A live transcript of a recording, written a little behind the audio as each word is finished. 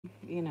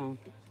you know,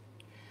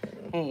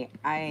 hey,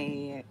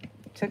 I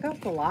took out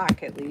the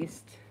lock at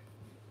least.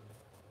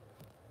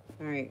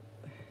 All right.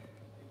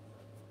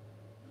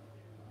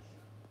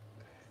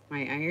 My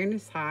iron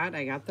is hot.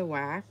 I got the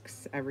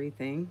wax,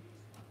 everything.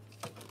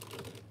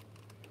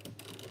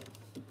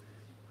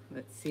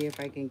 Let's see if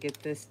I can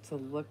get this to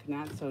look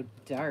not so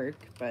dark,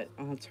 but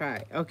I'll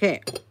try.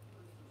 Okay.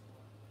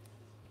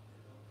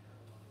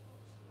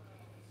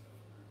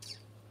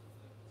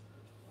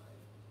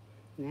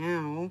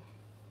 Now,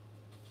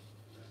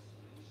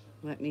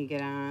 let me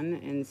get on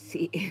and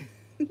see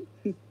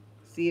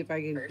see if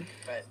I can.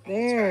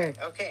 There.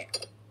 Okay.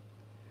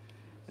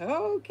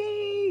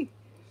 Okay.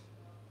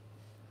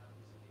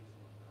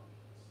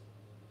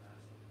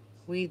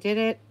 We did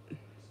it.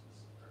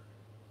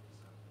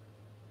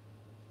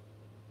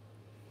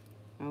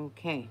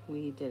 Okay,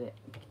 we did it.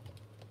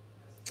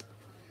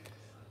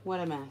 What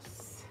a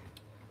mess.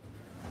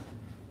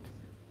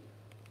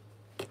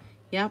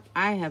 Yep,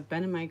 I have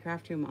been in my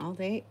craft room all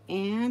day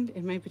and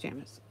in my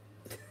pajamas.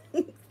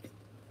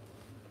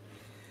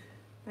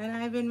 And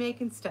I've been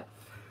making stuff.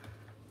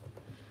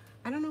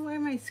 I don't know why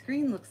my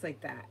screen looks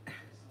like that.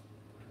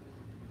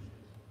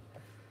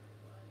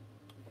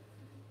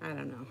 I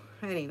don't know.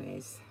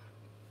 Anyways.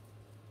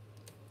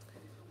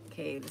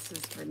 Okay, this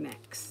is for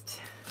next.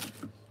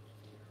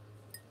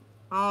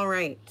 All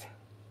right.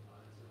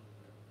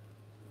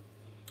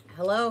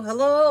 Hello,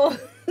 hello.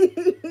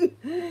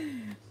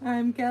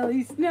 I'm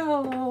Kelly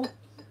Snow.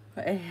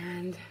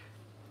 And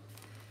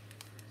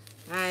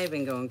I've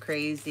been going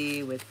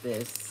crazy with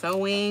this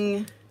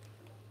sewing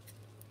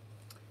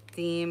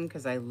theme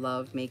because I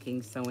love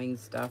making sewing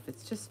stuff.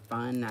 It's just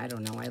fun. I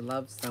don't know. I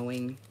love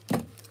sewing.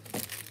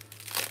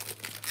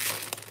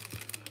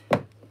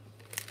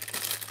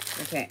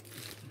 Okay.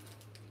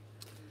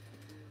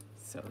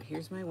 So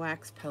here's my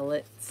wax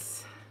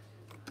pellets.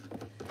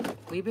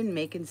 We've been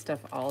making stuff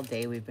all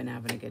day. We've been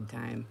having a good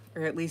time.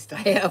 Or at least I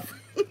have.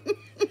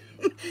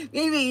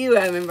 Maybe you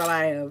haven't, but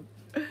I have.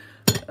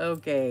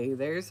 Okay,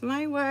 there's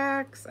my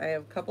wax. I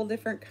have a couple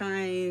different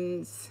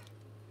kinds.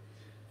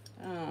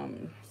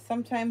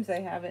 Sometimes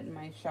I have it in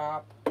my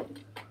shop.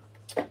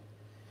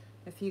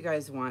 If you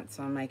guys want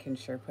some, I can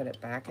sure put it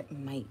back. It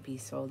might be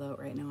sold out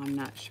right now. I'm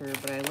not sure,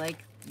 but I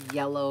like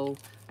yellow.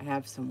 I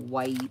have some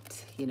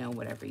white, you know,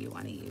 whatever you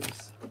want to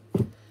use.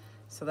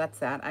 So that's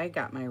that. I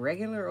got my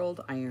regular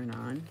old iron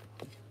on.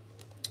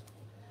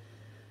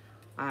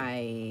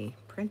 I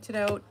printed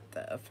out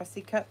the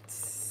Fussy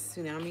Cuts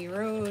Tsunami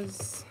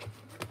Rose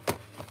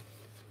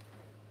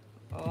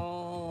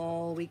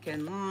all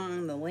weekend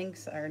long. The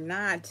links are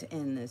not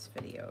in this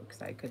video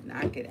because I could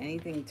not get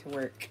anything to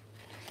work,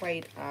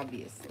 quite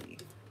obviously.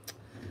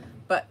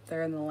 But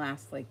they're in the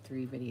last like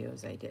 3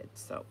 videos I did,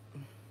 so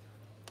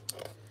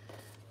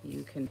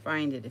you can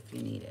find it if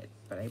you need it.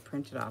 But I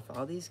printed off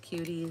all these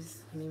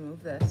cuties. Let me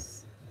move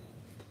this.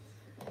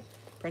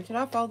 Printed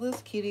off all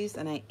those cuties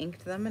and I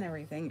inked them and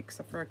everything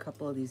except for a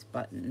couple of these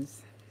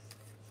buttons.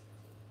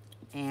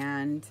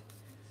 And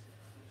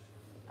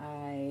let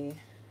me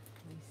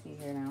see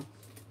here now.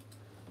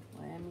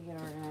 Let me get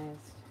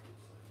organized.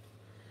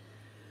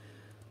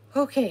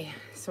 Okay,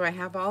 so I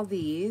have all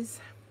these.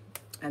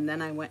 And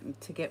then I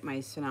went to get my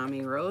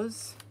Tsunami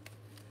Rose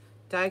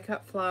die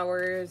cut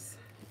flowers.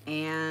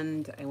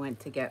 And I went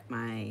to get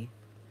my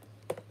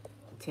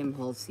Tim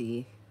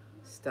Holtzy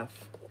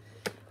stuff.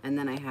 And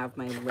then I have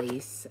my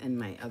lace and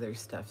my other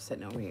stuff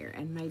sitting over here.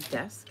 And my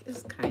desk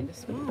is kind of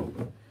small.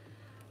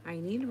 I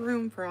need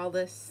room for all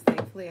this.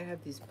 Thankfully, I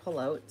have these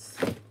pull-outs.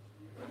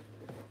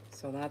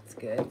 So that's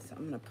good. So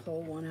I'm going to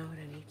pull one out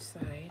on each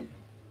side.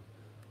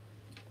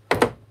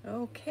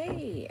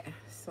 Okay.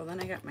 So then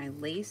I got my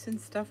lace and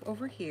stuff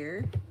over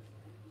here.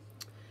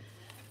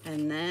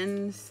 And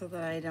then so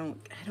that I don't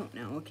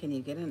know, can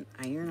you get an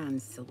iron-on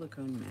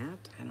silicone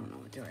mat? I don't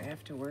know. Do I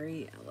have to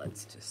worry? I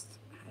just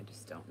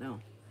don't know.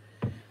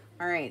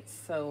 All right,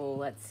 so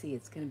let's see.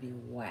 It's going to be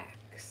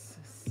wax.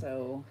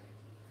 So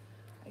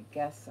I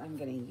guess I'm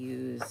going to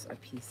use a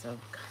piece of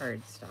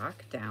cardstock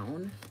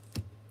down.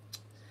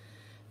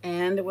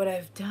 And what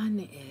I've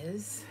done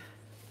is,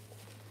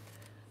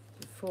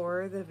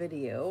 before the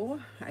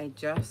video, I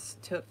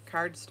just took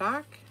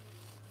cardstock,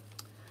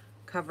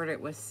 covered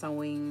it with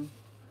sewing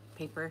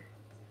paper,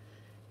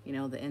 you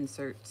know, the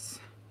inserts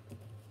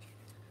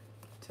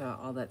to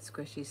all that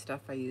squishy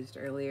stuff I used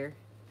earlier.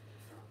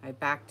 I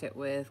backed it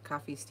with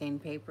coffee stain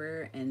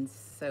paper and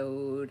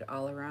sewed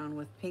all around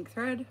with pink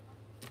thread.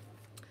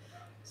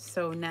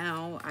 So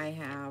now I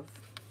have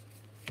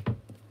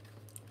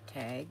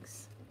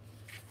tags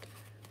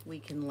we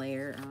can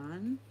layer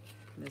on.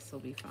 This will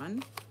be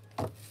fun.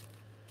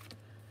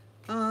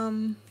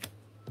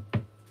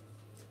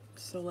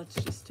 So let's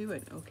just do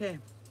it. Okay.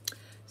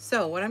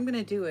 So what I'm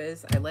gonna do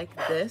is I like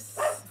this,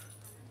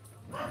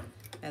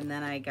 and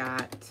then I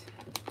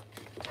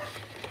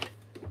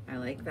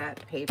like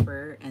that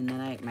paper, and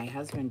then my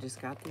husband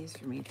just got these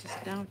for me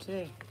just now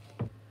today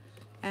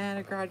at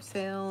a garage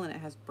sale, and it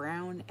has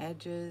brown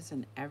edges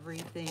and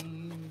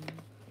everything.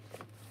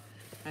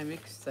 I'm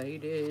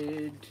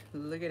excited.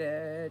 Look at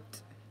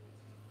it.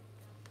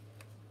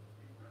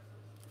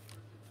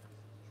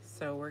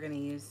 So we're gonna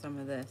use some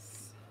of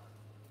this.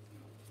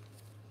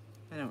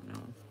 I don't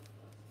know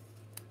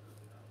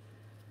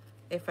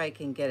if I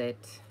can get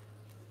it.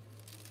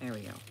 There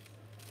we go.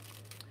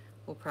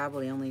 We'll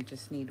probably only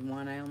just need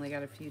one. I only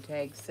got a few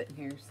tags sitting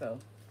here, so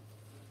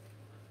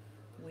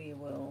we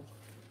will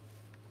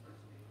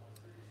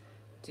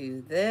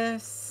do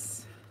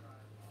this.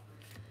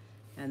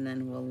 And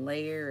then we'll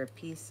layer a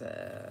piece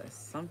of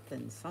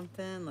something.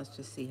 Let's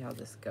just see how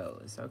this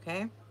goes,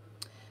 okay?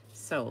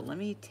 So let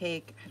me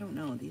take, I don't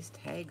know, these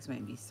tags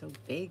might be so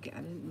big. I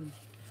didn't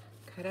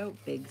cut out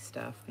big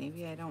stuff.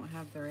 Maybe I don't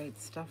have the right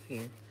stuff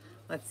here.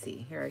 Let's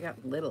see. Here, I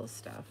got little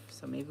stuff.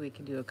 So maybe we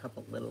can do a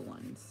couple little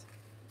ones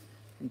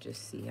and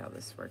just see how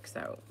this works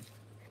out.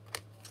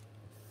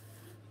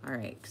 All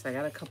right, because I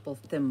got a couple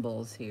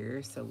thimbles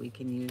here, so we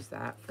can use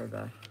that for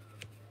the,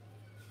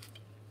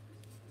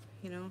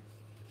 you know.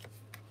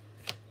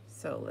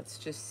 So let's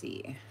just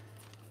see.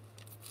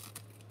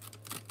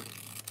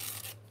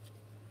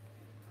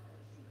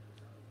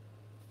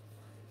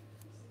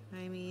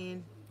 I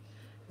mean,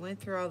 I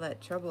went through all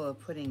that trouble of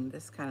putting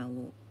this kind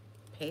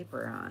of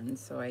paper on,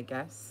 so I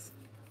guess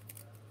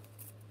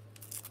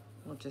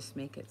we'll just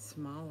make it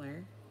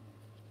smaller,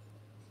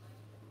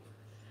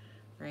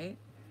 right?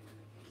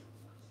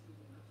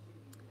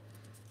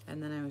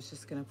 And then I was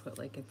just gonna put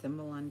like a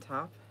thimble on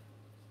top,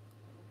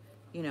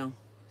 you know,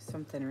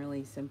 something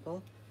really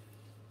simple.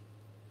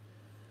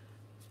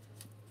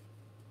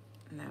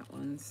 And that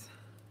one's,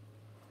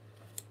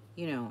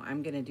 you know,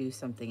 I'm gonna do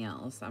something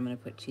else. I'm gonna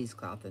put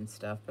cheesecloth and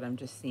stuff, but I'm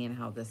just seeing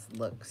how this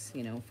looks,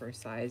 you know, for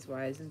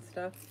size-wise and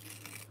stuff.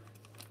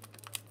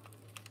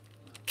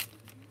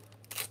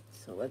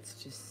 So let's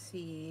just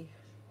see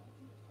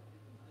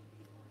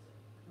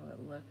how it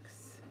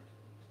looks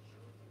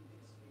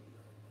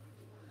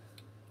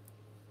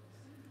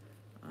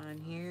on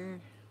here.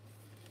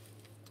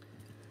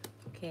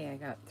 Okay, I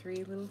got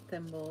 3 little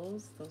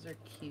thimbles. Those are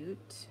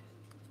cute.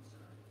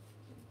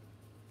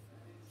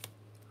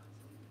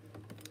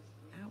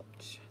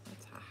 Ouch,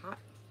 that's a hot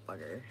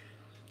bugger.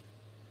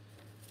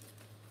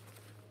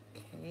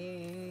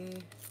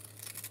 Okay.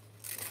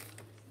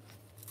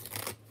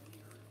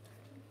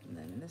 And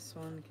then this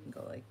one can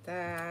go like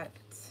that.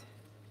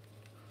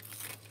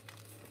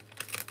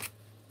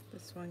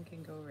 This one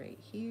can go right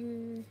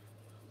here.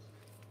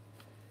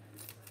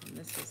 And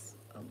this is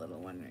a little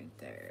one right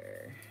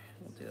there.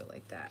 We'll do it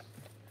like that.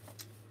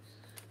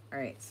 All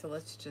right, so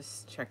let's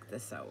just check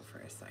this out for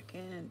a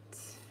second.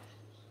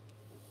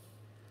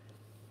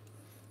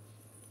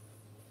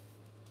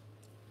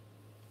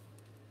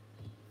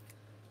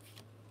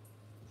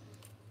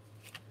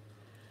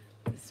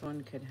 This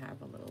one could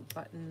have a little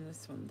button,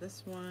 this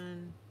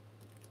one.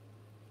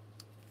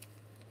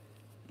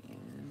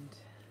 And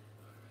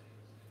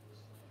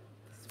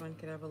this one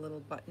could have a little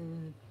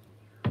button.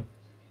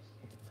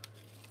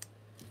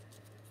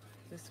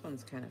 This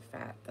one's kind of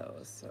fat though,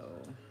 so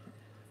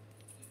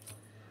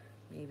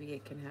maybe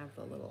it can have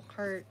the little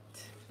heart.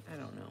 I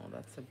don't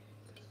know,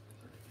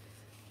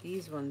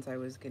 these ones I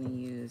was gonna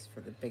use for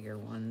the bigger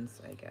ones,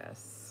 I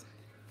guess.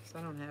 So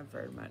I don't have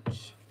very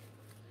much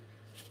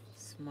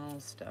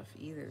small stuff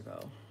either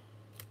though.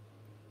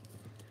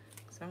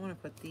 So I wanna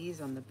put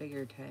these on the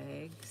bigger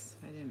tags.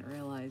 I didn't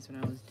realize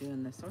when I was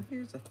doing this. Oh,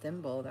 here's a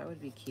thimble, that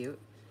would be cute.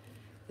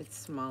 It's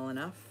small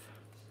enough,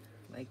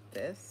 like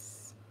this.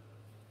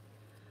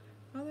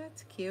 Oh,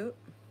 that's cute.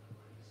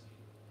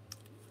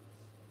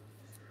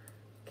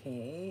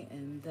 Okay,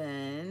 and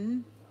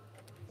then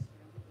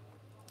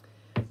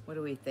what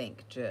do we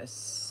think?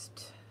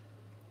 Just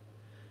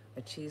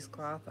a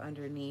cheesecloth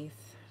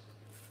underneath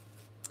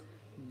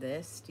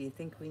this. Do you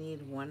think we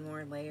need one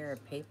more layer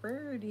of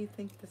paper, or do you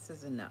think this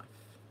is enough?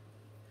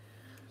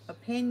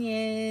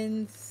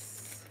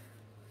 Opinions.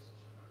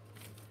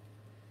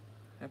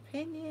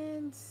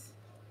 Opinions.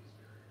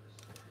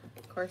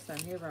 Of course, I'm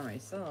here by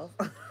myself.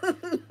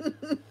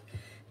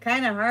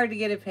 Kind of hard to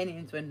get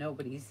opinions when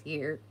nobody's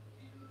here.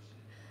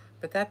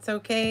 But that's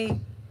okay.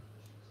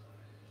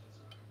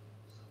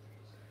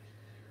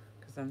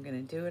 Because I'm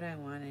going to do what I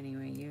want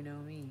anyway. You know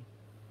me.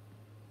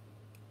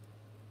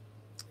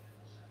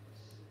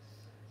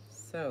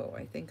 So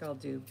I think I'll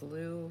do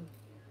blue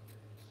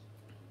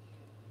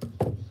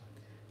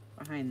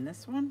behind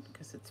this one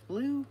because it's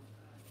blue.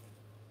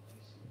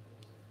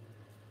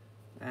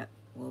 That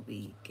will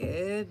be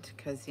good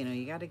because, you know,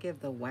 you got to give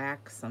the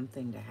wax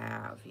something to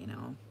have, you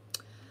know.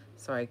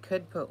 So I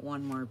could put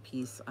one more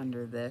piece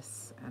under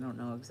this. I don't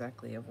know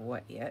exactly of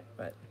what yet,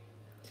 but,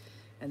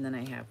 and then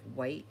I have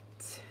white.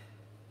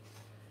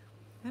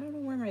 I don't know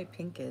where my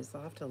pink is.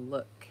 I'll have to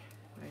look.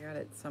 I got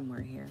it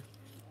somewhere here.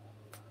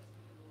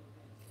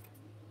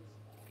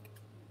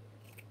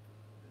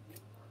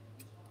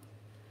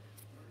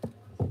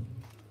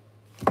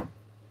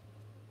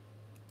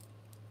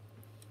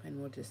 And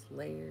we'll just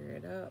layer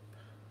it up.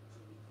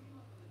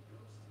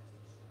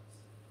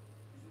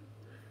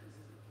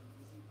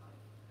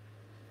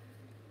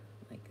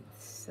 Like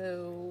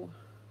so.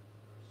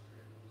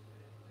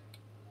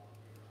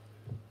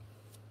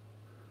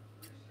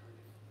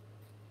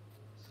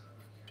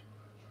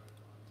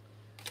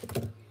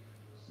 Let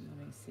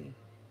me see.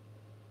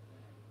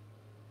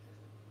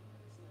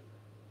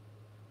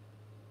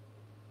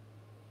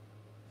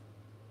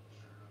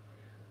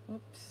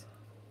 Oops.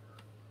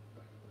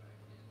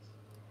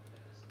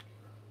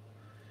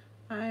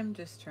 I'm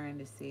just trying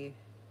to see.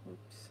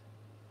 Oops.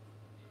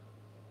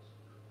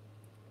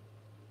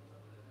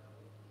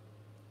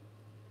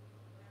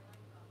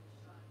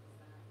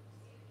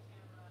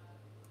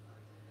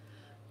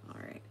 All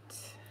right.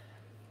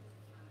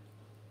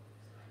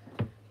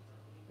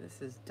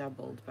 This is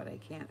doubled, but I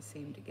can't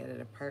seem to get it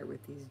apart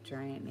with these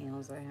giant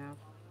nails I have.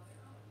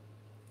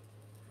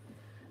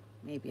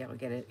 Maybe I'll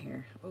get it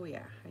here. Oh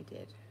yeah, I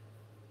did.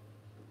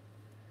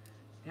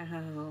 Now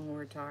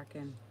we're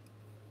talking.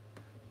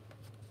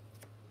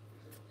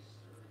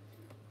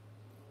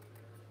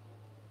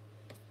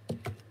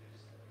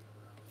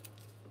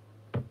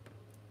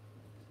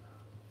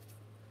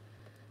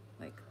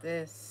 Like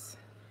this.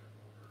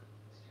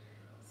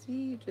 See,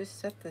 you just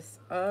set this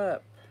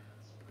up.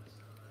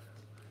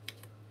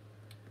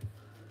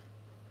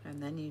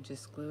 And then you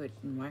just glue it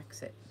and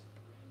wax it.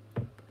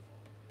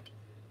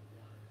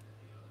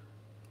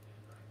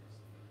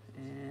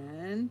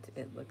 And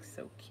it looks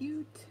so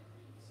cute.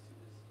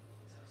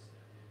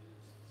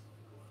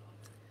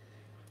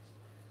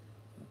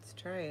 Let's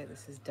try it.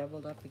 This is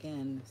doubled up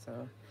again,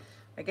 so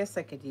I guess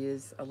I could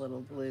use a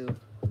little blue.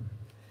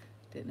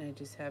 Didn't I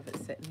just have it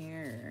sitting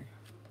here?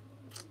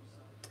 Or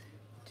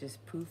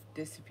just poof,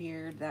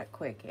 disappeared that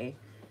quick, eh?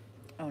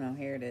 Oh no,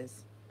 here it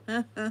is.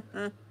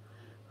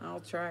 I'll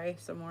try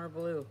some more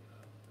blue.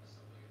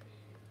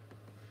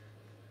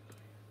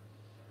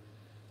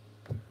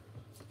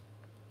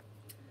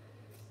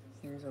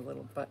 Here's a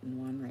little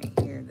button one right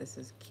here. This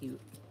is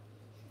cute.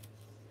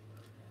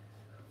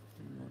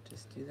 And we'll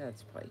just do that.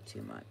 It's probably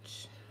too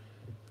much.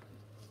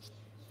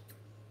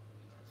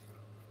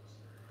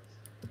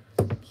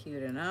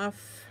 Cute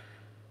enough.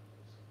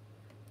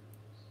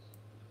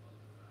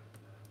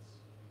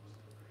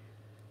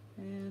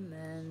 And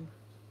then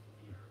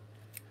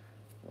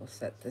we'll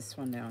set this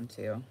one down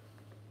too.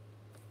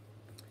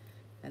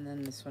 And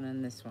then this one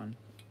and this one.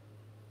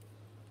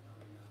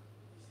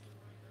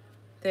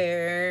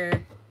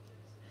 There.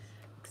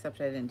 Except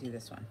I didn't do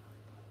this one.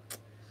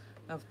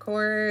 Of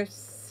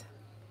course.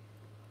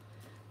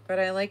 But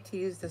I like to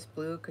use this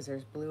blue because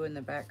there's blue in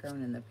the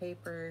background in the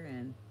paper,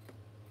 and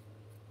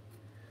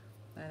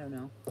I don't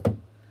know.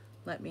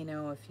 Let me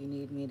know if you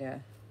need me to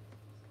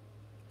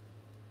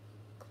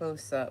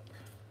close up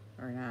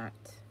or not,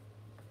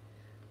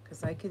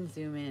 because I can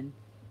zoom in.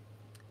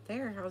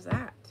 There, how's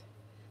that?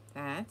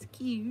 That's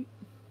cute.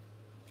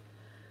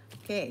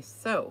 Okay,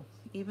 so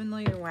even though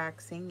you're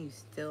waxing, you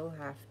still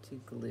have to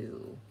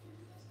glue,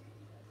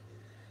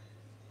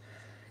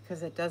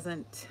 because it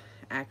doesn't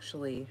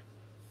actually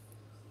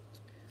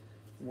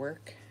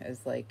work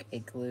as like a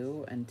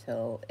glue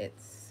until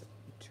it's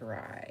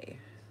dry.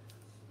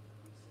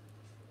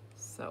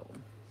 So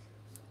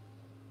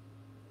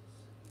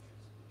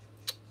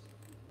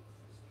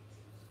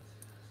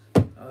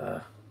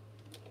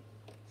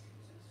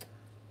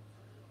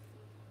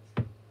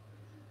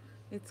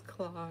it's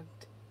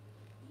clogged.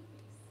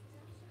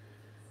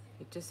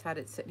 I just had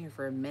it sitting here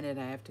for a minute.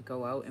 I have to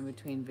go out in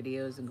between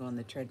videos and go on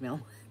the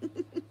treadmill.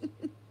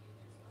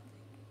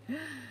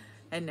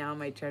 And now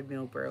my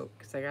treadmill broke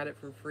because I got it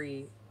for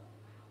free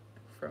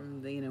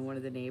from the, one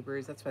of the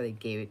neighbors. That's why they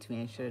gave it to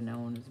me. I should have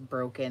known it was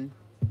broken.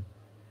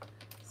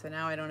 So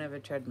now I don't have a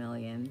treadmill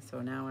again.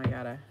 So now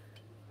I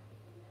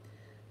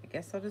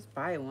guess I'll just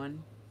buy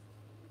one,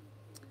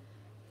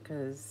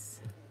 because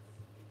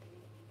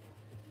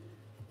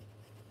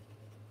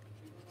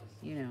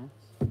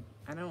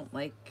I don't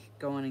like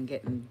going and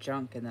getting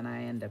junk and then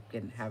I end up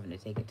having to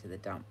take it to the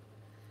dump.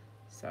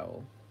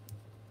 So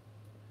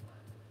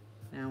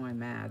now I'm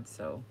mad,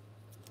 so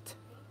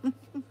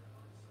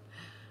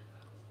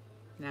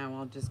now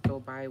I'll just go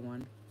buy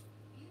one.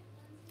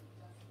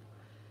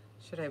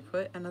 Should I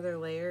put another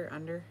layer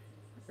under,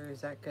 or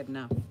is that good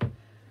enough?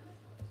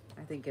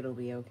 I think it'll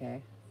be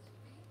okay.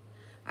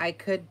 I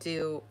could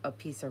do a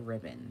piece of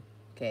ribbon.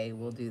 Okay,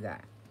 we'll do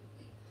that.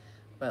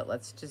 But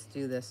let's just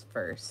do this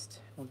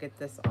first. We'll get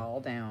this all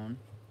down.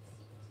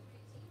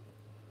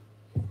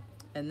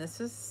 And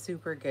this is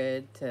super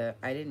good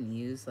I didn't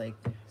use like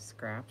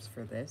scraps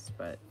for this,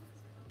 but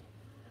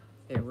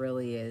it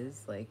really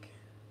is like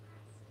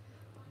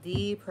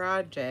the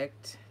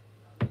project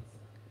to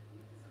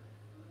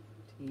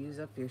use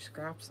up your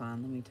scraps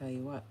on, let me tell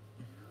you what.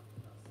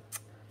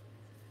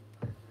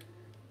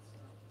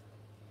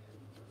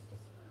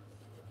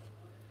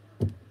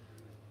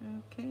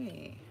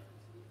 Okay.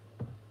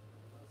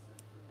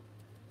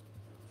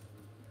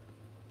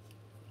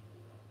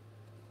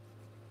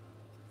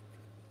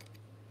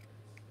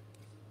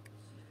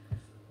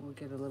 We'll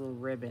get a little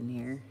ribbon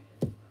here.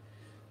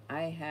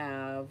 I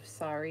have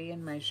Sari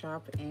in my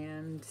shop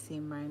and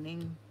Seam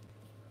Binding,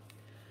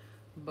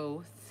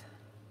 both,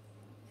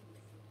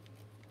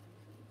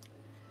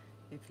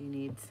 if you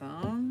need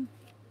some.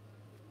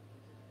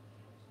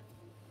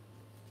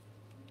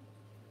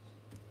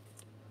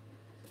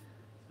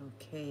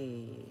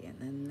 Okay, and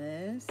then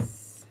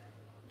this.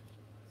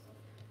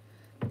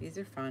 These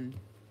are fun.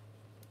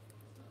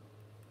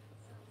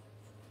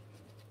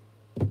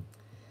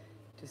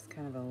 Just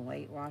kind of a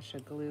light wash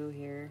of glue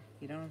here.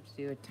 You don't have to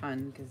do a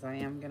ton because I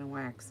am going to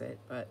wax it,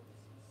 but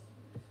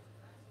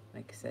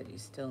like I said, you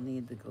still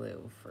need the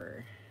glue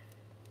for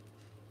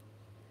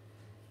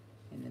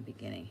in the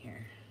beginning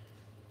here.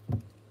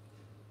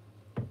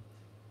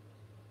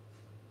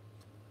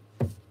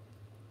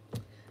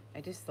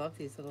 I just love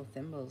these little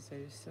thimbles.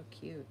 They're just so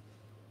cute.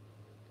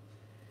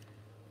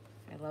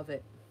 I love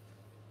it.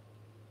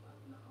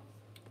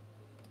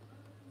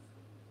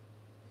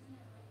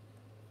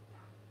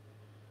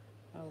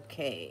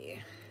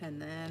 Okay,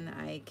 and then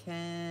I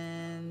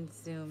can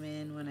zoom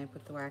in when I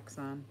put the wax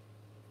on,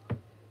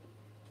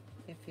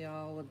 if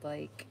y'all would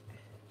like.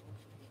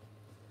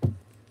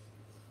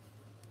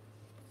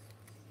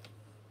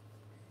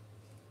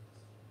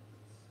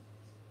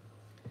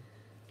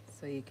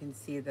 So you can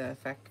see the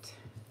effect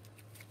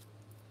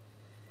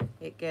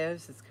it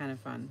gives. It's kind of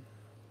fun.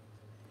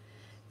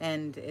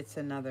 And it's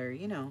another,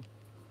 you know,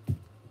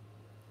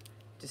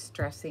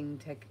 distressing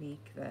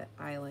technique that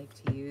I like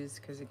to use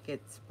because it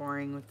gets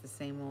boring with the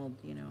same old,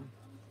 you know,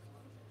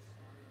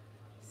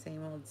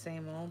 same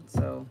old.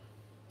 So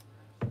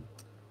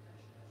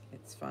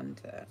it's fun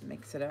to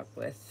mix it up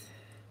with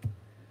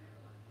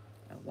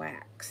a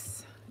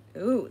wax.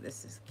 Ooh,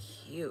 this is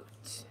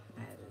cute.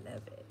 I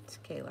love it.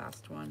 Okay,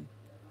 last one.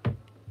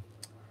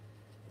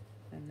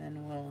 And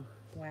then we'll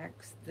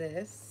wax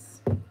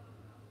this.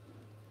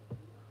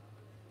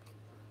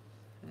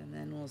 And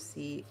then we'll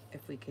see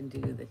if we can do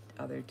the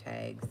other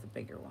tags, the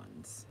bigger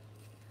ones.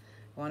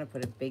 I want to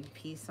put a big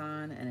piece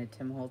on and a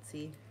Tim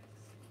Holtzy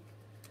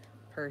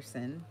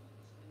person.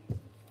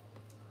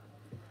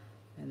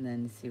 And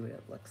then see what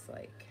it looks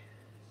like.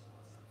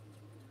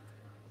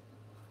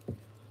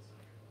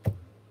 All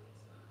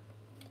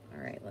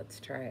right, let's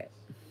try it.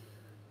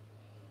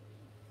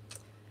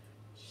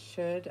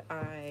 Should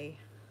I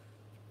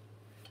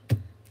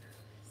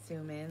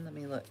zoom in? Let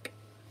me look.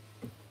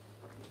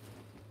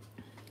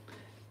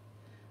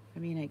 I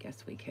mean, I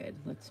guess we could.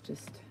 Let's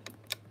just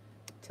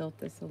tilt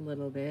this a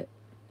little bit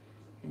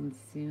and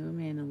zoom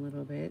in a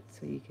little bit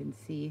so you can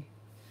see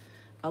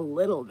a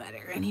little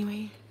better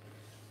anyway.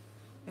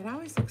 It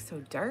always looks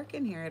so dark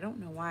in here. I don't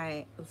know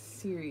why.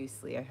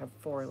 Seriously, I have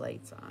 4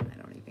 lights on. I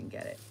don't even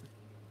get it.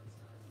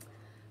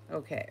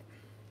 Okay.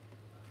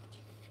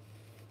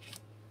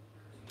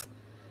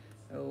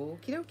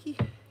 Okie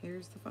dokie.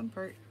 Here's the fun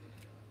part.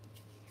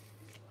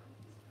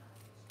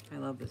 I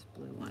love this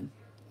blue one.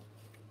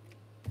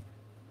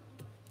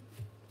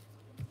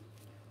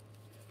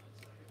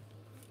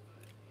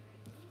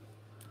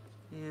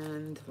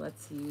 And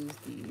let's use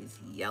these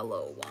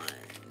yellow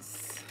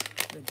ones.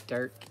 The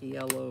dark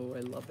yellow,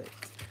 I love it.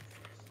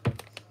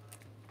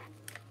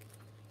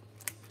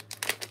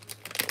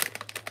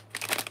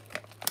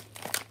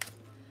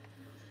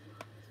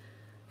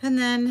 And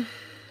then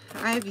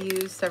I've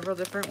used several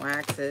different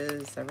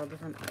waxes, several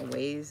different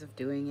ways of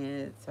doing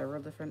it,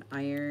 several different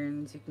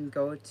irons you can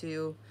go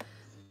to.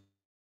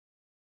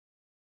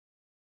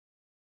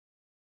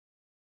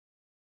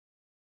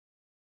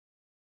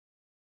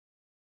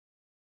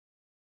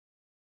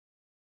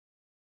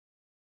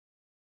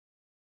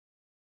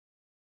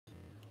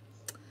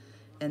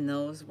 And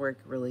those work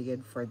really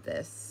good for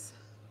this.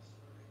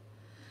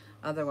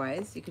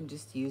 Otherwise, you can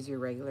just use your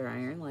regular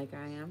iron like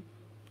I am.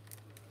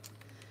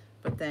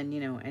 But then,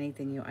 you know,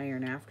 anything you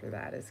iron after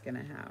that is going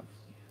to have,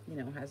 you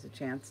know, has a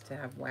chance to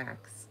have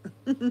wax.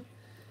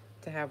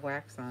 To have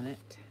wax on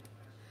it.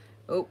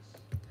 Oh,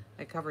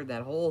 I covered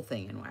that whole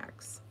thing in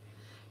wax.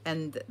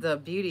 And the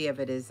beauty of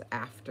it is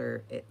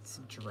after it's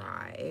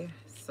dry.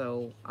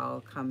 So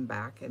I'll come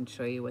back and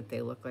show you what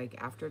they look like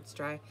after it's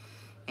dry.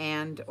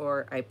 And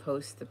or I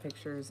post the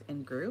pictures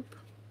in group.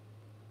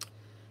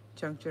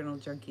 Junk Journal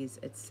Junkies,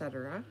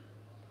 etc.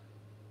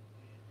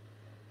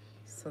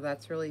 So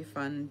that's really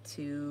fun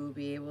to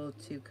be able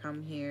to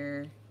come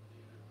here,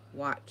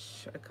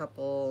 watch a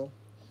couple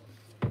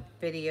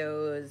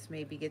videos,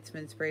 maybe get some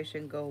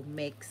inspiration, go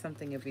make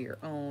something of your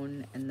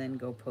own, and then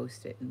go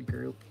post it in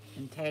group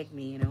and tag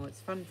me. You know,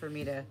 it's fun for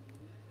me to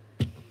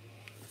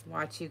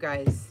watch you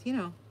guys, you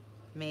know,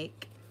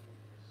 make.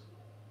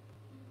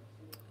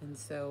 And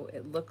so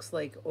it looks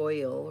like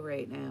oil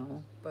right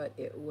now, but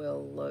it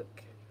will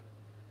look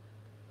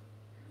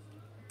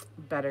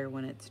better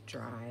when it's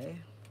dry.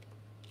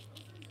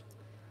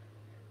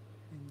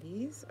 And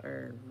these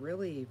are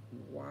really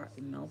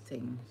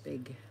melting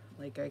big.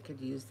 Like I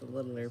could use the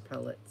littler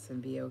pellets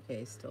and be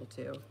okay still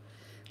too.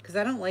 Because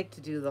I don't like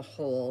to do the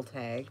whole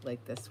tag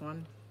like this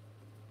one.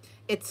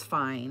 It's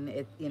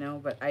fine, you know,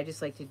 but I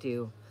just like to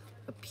do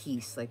a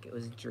piece like it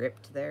was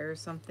dripped there or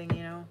something,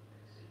 you know,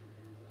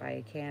 by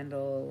a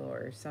candle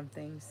or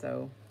something.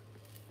 So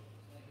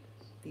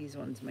these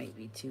ones might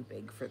be too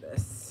big for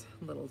this,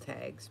 little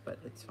tags, but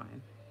it's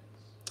fine.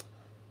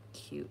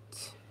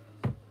 Cute.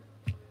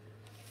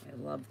 I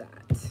love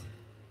that.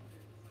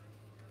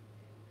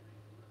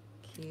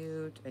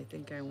 Cute. I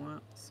think I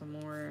want some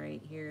more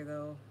right here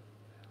though.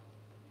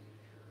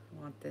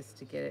 I want this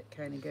to get it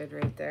kind of good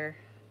right there.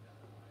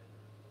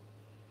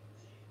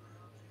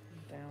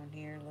 Down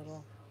here a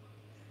little.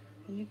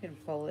 And you can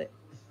pull it.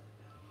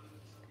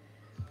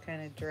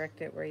 Kind of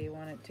direct it where you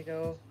want it to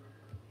go.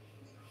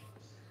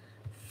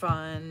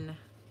 Fun.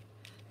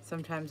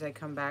 Sometimes I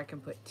come back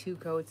and put 2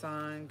 coats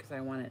on because I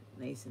want it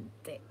nice and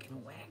thick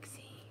and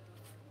waxy.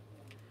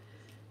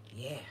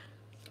 Yeah.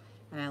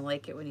 And I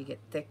like it when you get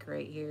thick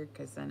right here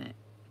because then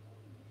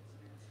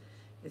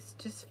it's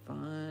just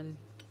fun.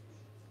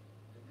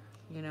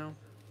 You know?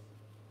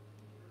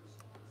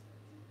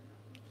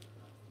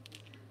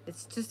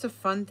 It's just a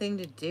fun thing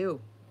to do.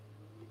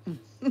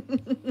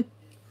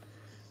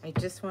 I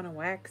just want to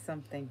wax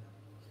something.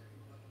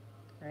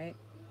 Right?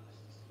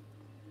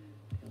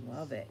 I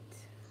love it.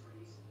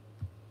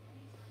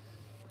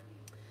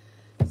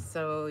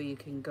 So you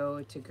can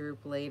go to group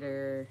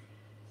later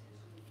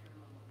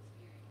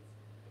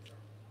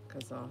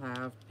because I'll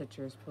have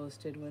pictures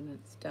posted when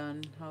it's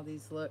done, how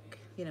these look,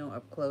 you know,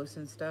 up close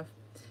and stuff.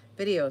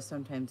 Video,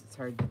 sometimes it's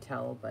hard to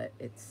tell, but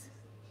it's,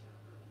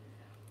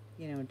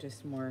 you know,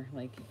 just more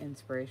like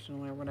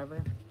inspirational or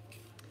whatever.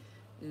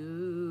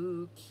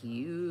 Ooh,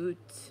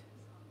 cute.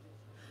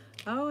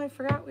 Oh, I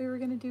forgot we were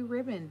going to do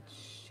ribbon.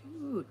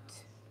 Shoot.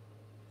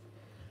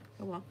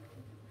 Oh, well.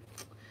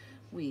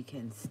 We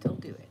can still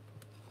do it.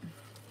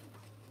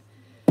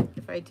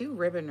 If I do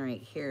ribbon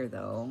right here,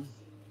 though,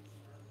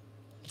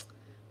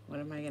 what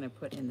am I going to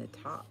put in the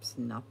tops?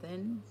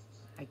 Nothing,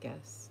 I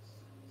guess.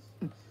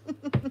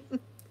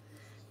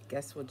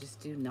 Guess we'll just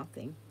do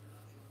nothing.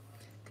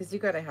 Because you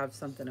got to have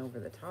something over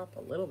the top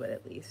a little bit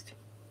at least.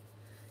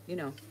 You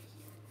know.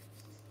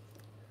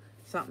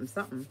 Something,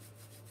 something.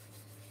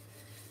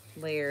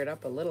 Layer it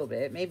up a little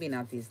bit. Maybe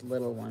not these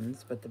little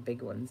ones, but the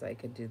big ones I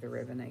could do the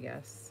ribbon, I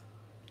guess.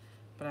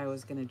 But I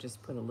was going to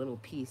just put a little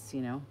piece,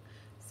 you know.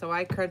 So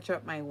I crunch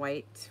up my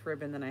white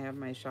ribbon that I have in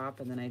my shop,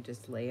 and then I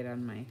just lay it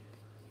on my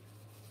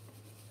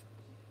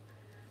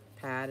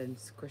pad and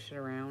squish it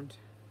around.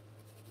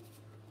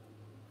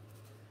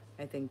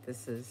 I think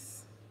this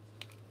is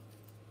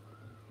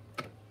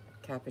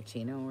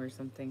cappuccino or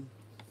something.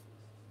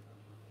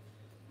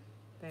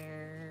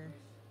 There.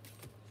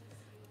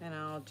 And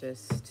I'll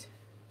just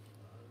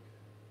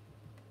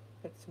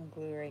put some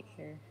glue right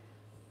here.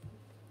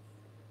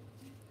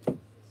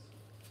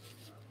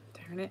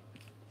 Darn it.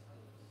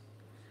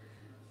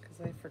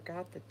 Because I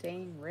forgot the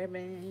dang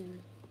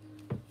ribbon.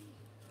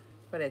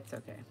 But it's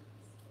okay.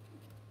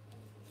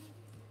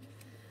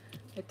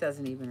 It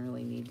doesn't even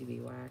really need to be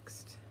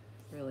waxed.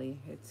 Really,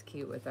 it's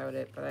cute without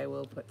it, but I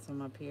will put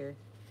some up here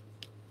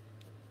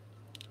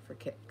for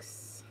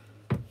kicks.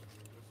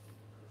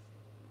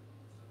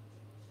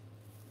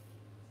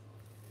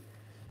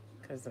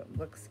 Because it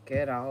looks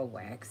good all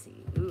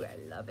waxy. Ooh, I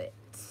love it.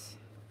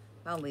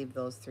 I'll leave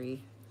those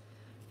 3.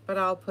 But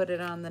I'll put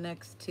it on the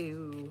next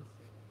 2.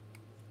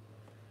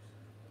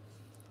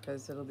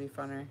 Because it'll be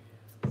funner.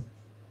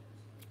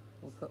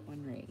 We'll put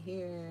one right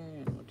here.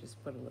 And we'll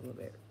just put a little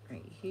bit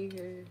right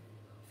here.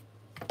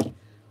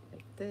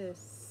 Like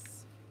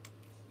this.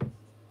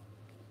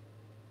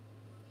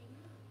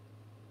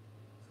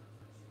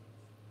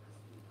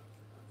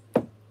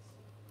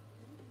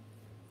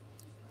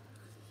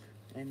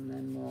 And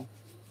then we'll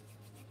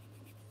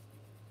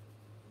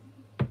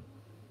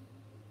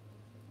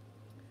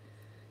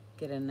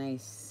get a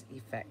nice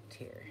effect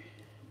here.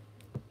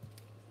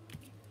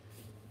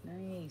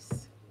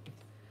 Nice.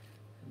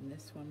 And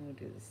this one will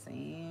do the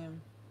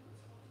same.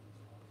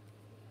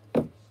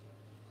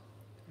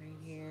 Right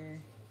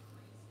here.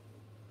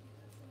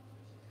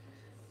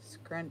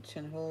 Scrunch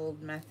and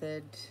hold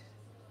method.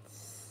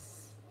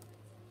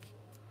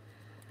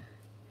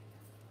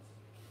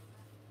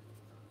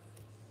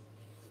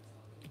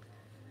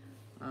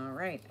 All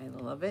right,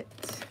 I love it.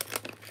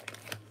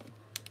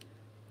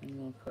 And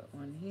we'll put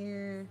one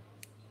here,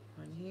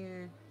 one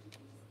here.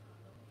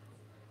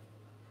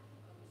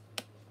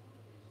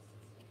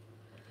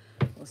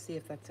 We'll see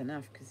if that's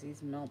enough because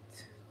these melt.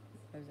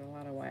 There's a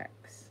lot of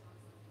wax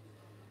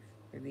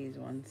for these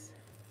ones.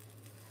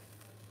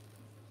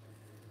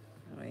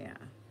 Oh yeah,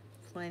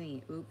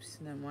 plenty. Oops,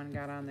 and then one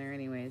got on there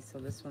anyways, so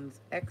this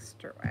one's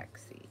extra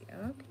waxy.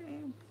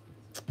 Okay.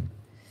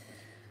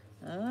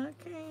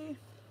 Okay.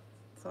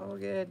 It's all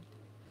good.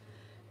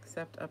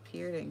 Except up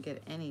here didn't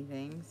get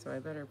anything, so I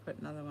better put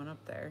another one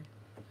up there.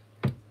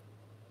 And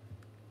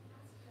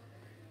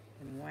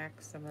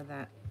wax some of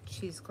that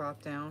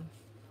cheesecloth down.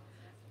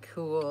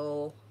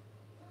 Cool.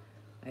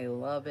 I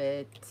love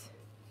it.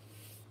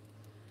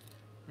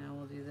 Now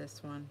we'll do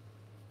this one.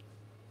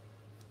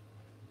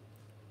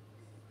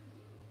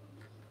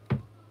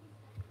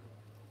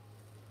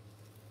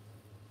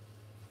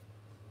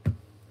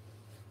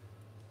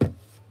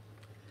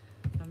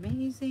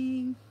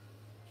 Amazing.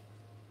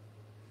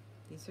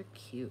 These are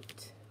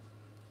cute.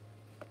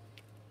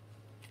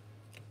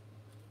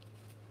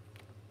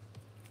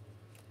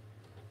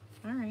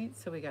 All right,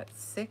 so we got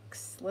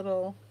 6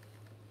 little,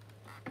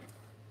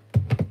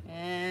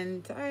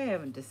 and I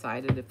haven't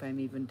decided if I'm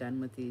even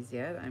done with these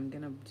yet. I'm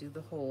gonna do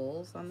the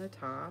holes on the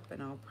top,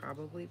 and I'll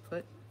probably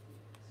put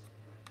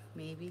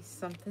maybe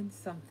something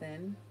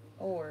something,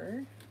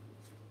 or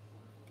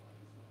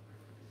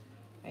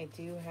I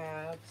do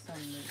have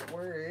some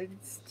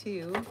words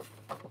too.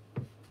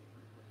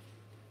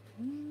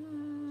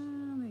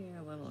 They're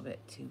a little bit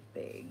too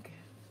big.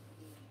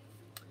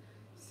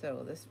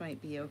 So this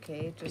might be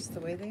okay just the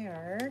way they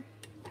are.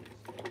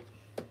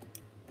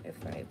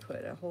 If I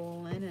put a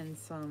hole in and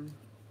some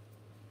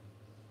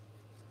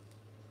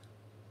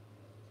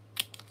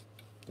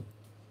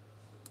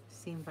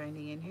seam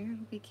binding in here,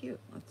 it'll be cute.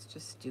 Let's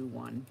just do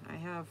one. I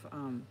have,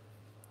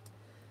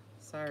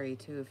 sorry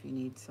too if you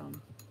need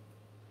some.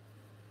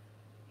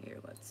 Here,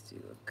 let's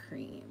do a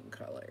cream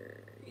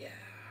color. Yeah.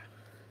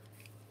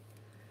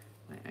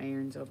 My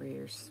iron's over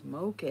here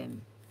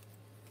smoking.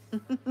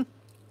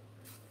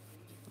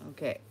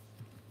 Okay.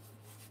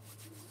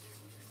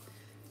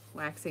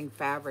 Waxing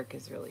fabric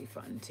is really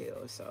fun too,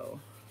 so.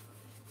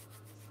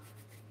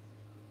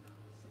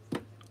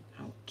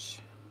 Ouch.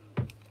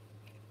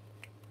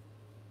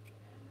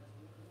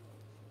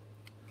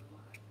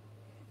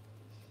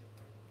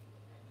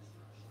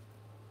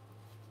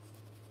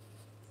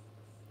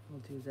 We'll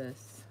do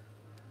this.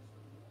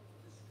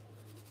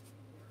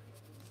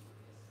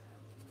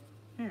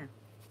 Here.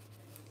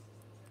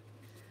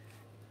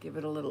 Give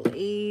it a little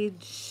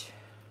age.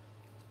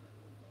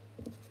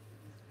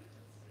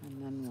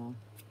 And then we'll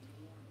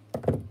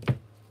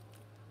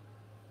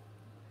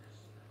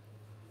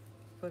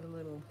put a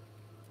little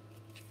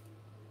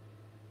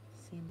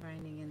seam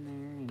binding in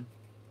there,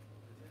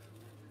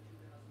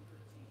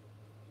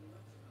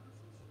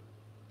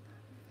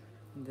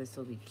 and this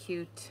will be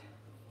cute.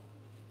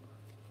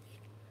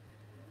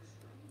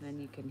 Then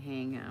you can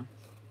hang a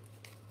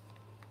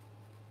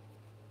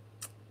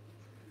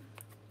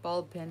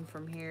bulb pin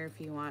from here if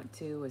you want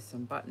to, with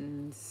some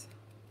buttons.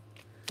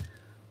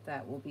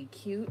 That will be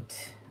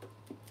cute.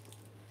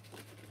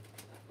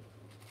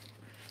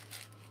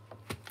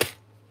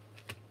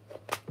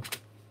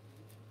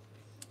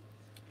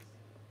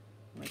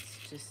 Let's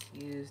just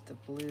use the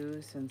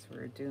blue since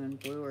we're doing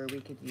blue, or we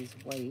could use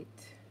white.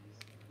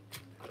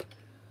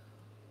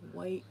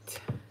 White.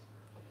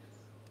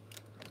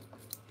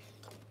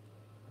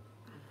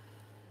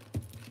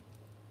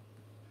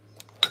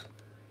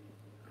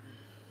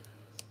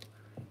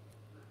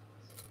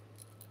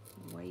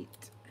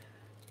 White.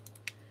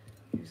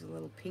 Here's a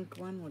little pink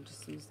one. We'll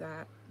just use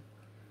that.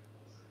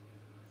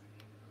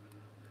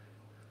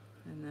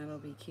 And that'll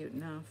be cute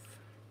enough.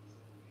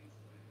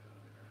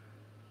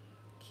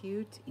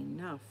 Cute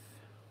enough.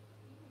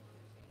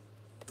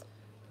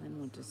 Then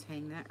we'll just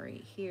hang that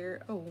right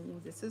here. Oh,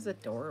 this is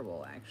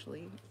adorable,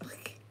 actually.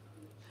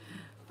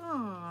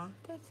 Aw,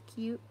 that's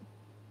cute.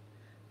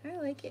 I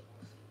like it.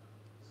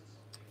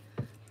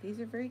 These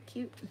are very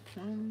cute.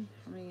 How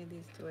many of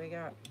these do I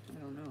got? I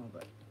don't know,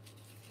 but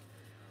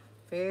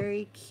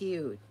very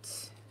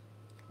cute.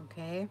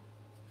 Okay.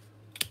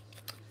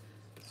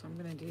 So I'm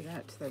gonna do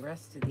that to the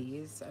rest of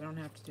these. I don't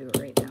have to do it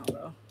right now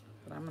though,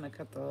 but I'm gonna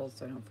cut the holes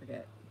so I don't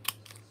forget.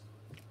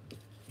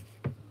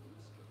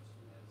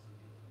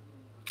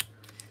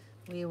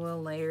 We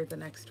will layer the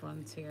next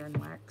ones here and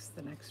wax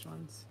the next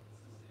ones.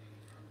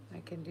 I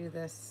can do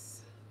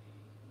this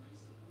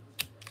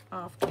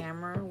off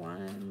camera.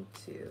 1,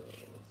 2,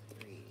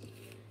 3,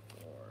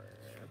 4,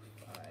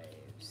 5,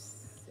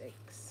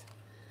 6.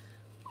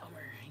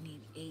 Bummer, I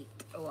need 8.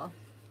 Oh well.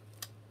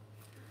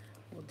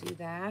 We'll do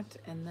that,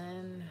 and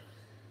then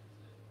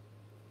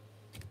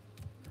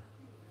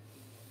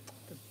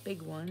the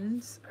big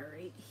ones are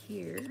right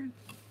here.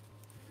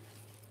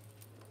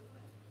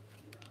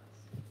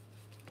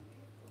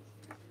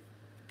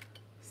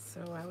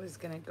 So I was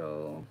gonna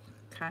go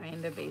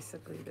kind of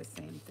basically the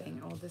same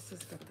thing. Oh, this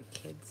has got the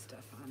kid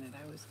stuff on it.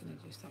 I was gonna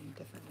do something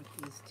different with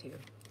these two.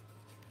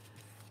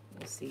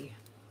 We'll see.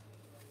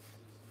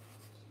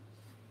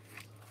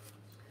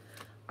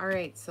 All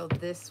right, so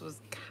this was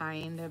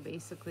kind of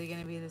basically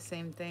gonna be the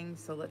same thing.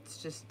 So let's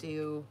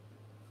do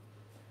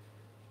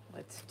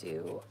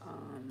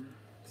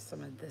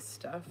some of this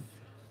stuff.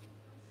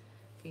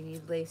 If you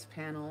need lace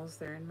panels,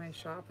 they're in my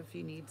shop if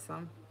you need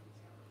some.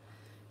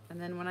 And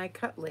then when I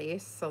cut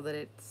lace so that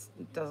it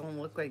doesn't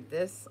look like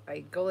this, I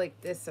go like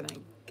this and I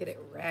get it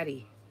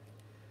ratty.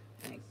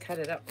 And I cut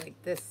it up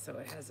like this so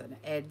it has an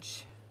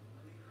edge.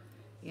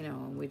 You know,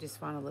 and we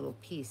just want a little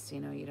piece, you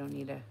know, you don't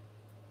need a...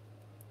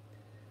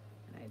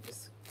 And I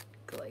just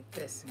go like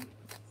this and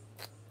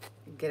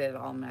get it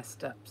all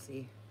messed up,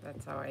 see?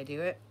 That's how I do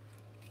it.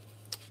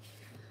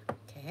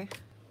 Okay.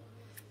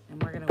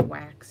 And we're gonna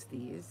wax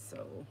these,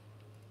 so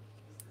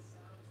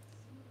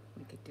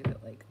we could do it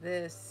like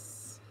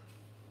this.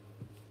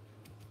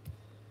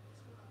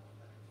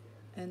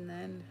 And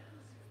then,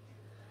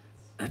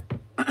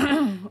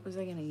 what was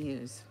I gonna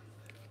use?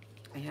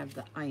 I have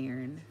the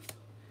iron.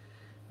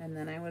 And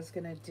then I was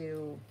gonna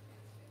do,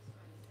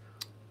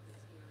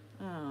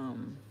 a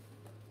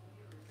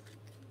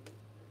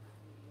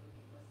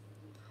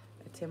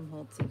Tim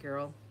Holtzy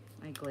girl.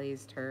 I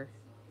glazed her.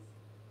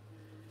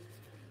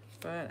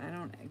 But I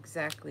don't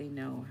exactly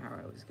know how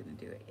I was gonna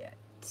do it yet.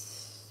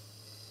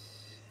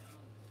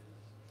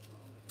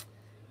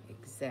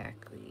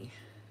 exactly.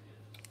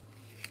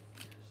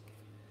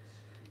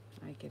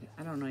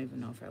 I don't even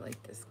know if I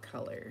like this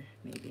color.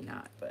 Maybe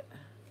not, but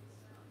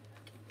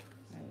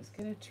I was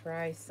gonna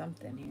try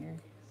something here.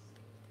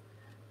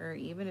 Or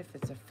even if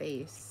it's a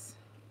face.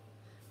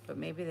 But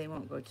maybe they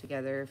won't go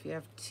together. If you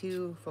have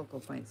two focal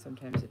points,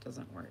 sometimes it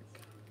doesn't work.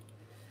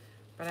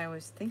 But I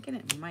was thinking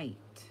it might.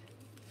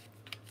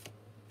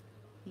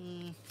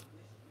 Maybe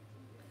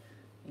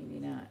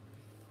not.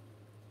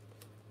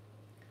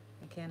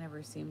 I can't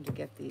ever seem to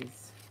get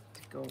these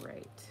to go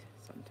right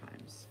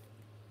sometimes.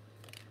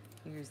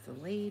 Here's the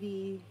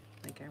lady,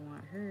 like I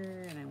want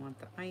her, and I want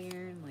the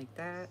iron like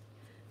that.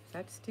 Is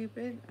that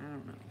stupid? I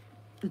don't know.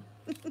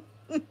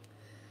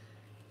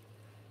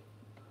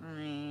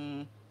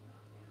 I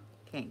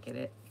can't get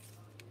it.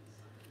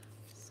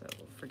 So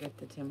forget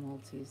the Tim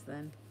Holtzes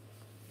then.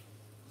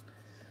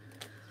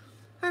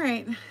 All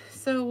right,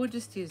 so we'll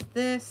just use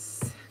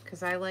this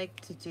because I like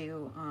to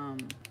do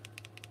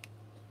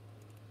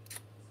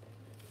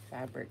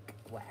fabric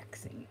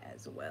waxing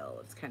as well.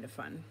 It's kind of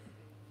fun.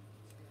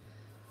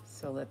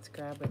 So let's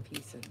grab a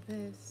piece of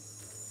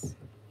this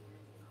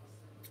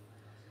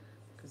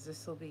because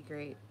this will be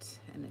great,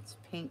 and it's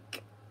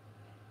pink.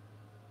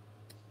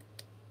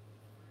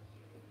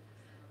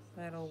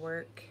 That'll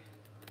work.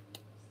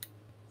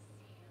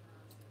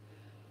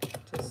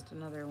 Just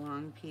another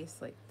long piece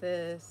like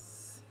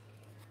this.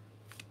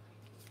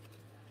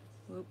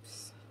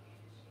 Oops.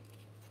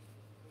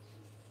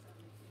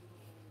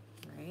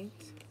 Right,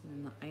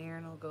 and the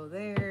iron will go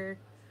there.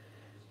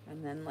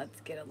 And then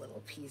let's get a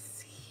little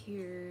piece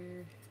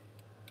here.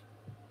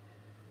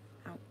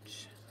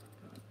 Ouch,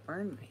 I'm gonna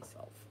burn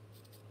myself.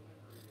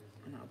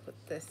 And I'll put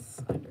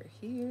this under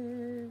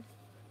here.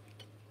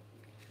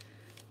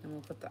 And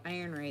we'll put the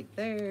iron right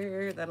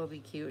there. That'll be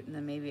cute. And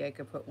then maybe I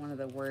could put one of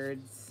the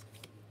words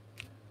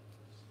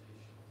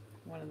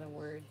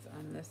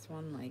on this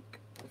one, like,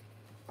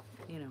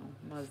 you know,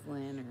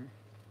 muslin or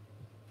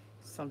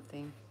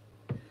something.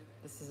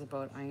 This is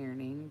about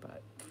ironing,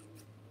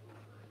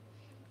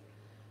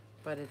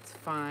 but it's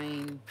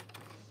fine.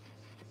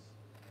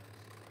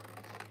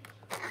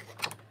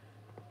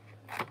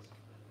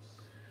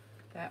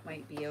 That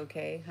might be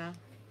okay, huh?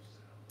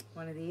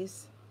 One of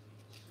these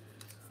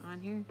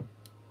on here?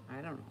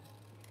 I don't know.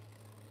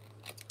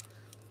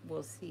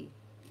 We'll see.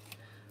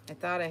 I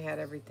thought I had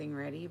everything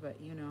ready,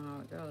 but you know how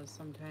it goes.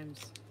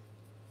 Sometimes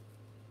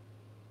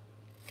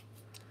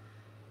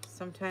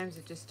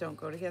it just don't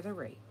go together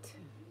right.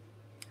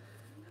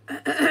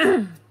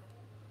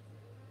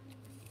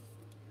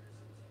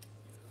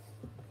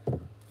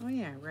 Oh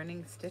yeah,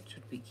 running stitch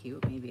would be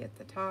cute, maybe at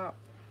the top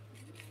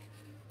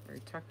or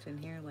tucked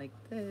in here like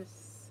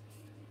this.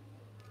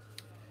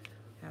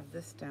 Have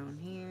this down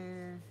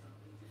here,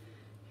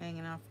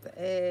 hanging off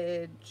the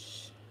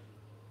edge.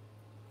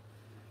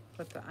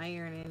 Put the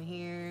iron in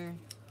here,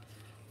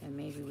 and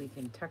maybe we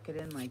can tuck it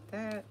in like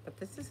that, but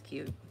this is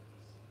cute.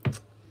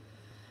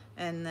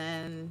 And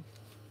then,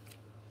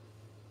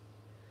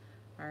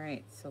 all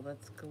right, so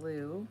let's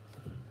glue.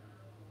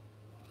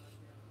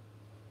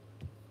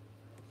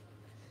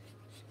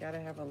 She gotta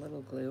have a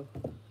little glue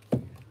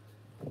to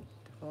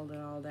hold it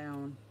all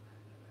down.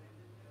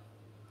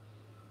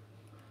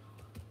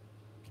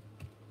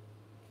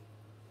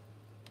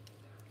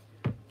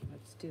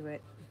 Let's do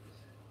it.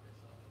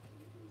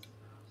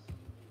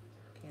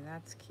 Okay,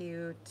 that's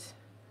cute.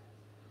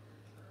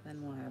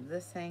 Then we'll have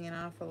this hanging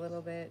off a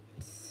little bit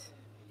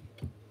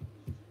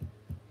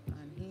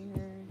on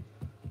here.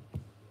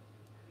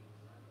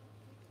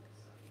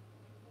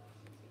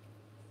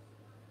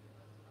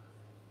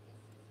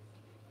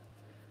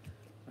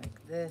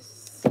 Like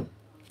this.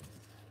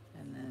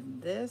 And then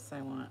this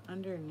I want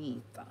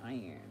underneath the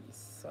iron.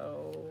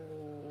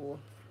 So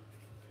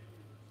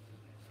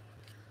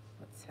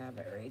let's have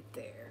it right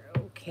there.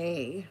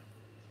 Okay.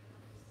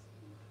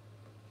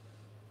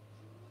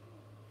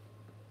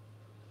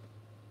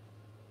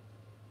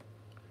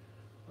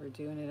 We're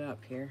doing it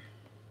up here.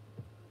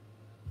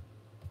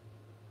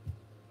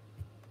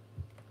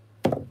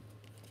 And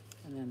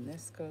then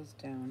this goes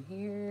down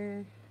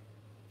here.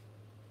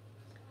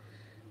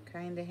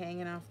 Kind of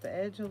hanging off the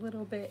edge a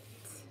little bit.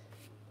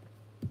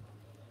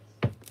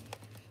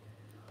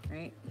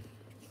 Right?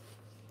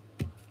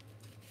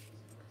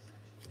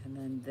 And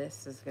then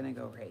this is gonna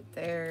go right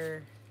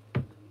there.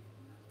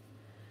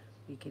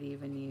 We could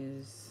even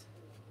use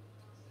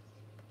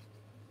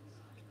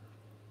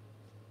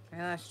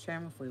eyelash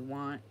trim if we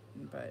want,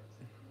 but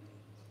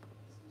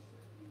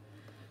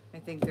I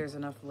think there's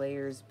enough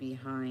layers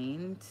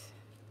behind.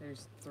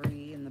 There's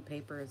 3 and the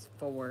paper is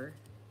 4.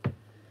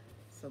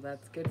 So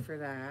that's good for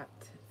that.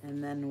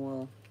 And then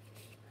we'll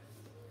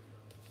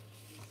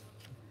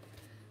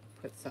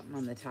put something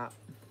on the top.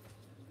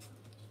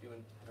 I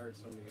heard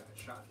somebody got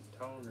shot in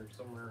town or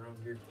somewhere around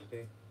here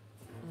today.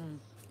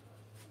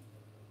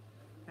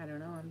 I don't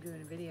know, I'm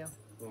doing a video.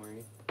 Oh, are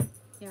you?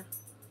 Yeah.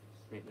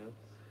 Right now?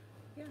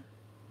 Yeah.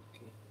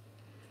 Okay.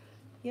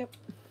 Yep.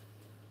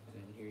 I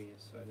didn't hear you,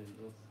 so I didn't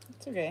know.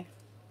 It's okay.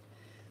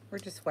 We're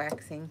just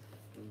waxing.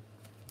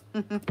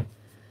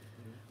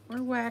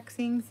 We're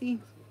waxing, see?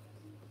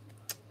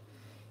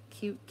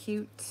 Cute,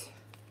 cute.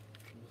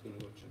 I'm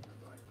gonna go check the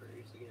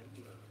blackberries again,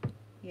 but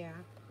Yeah.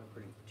 I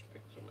pretty much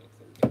picked them,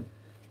 I think.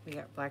 We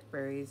got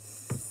blackberries,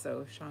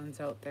 so Sean's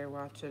out there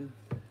watching,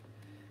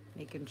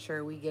 making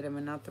sure we get them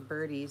and not the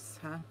birdies,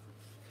 huh?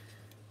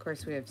 Of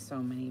course, we have so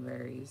many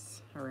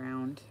berries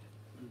around.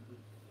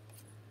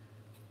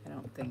 I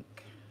don't think.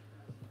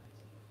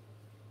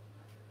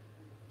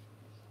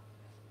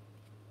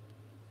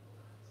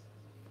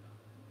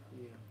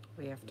 Yeah.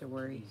 We have to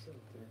worry. Kitties out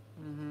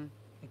there. Mm-hmm.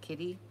 A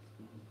kitty?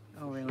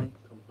 Oh, really?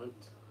 Come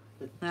hunt.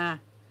 Ah,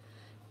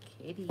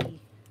 kitty.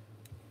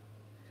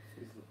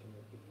 He's looking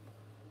at me.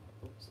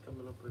 Oh, it's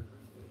coming up her.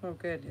 Oh,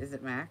 good. Is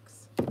it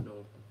Max?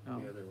 No, Oh.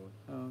 the other one.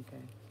 Oh,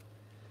 okay.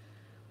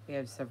 We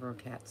have several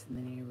cats in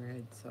the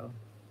neighborhood, so.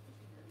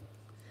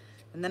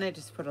 And then I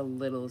just put a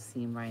little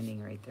seam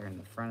binding right there in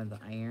the front of the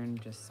iron,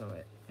 just so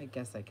it, I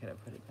guess I could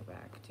have put it in the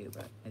back too,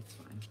 but it's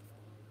fine.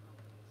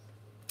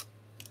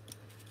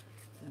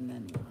 And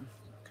then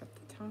cut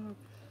the top.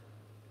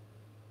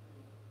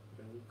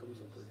 Yeah, he comes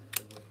up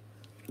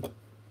her.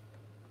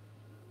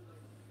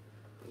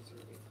 That's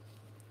right.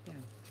 Yeah.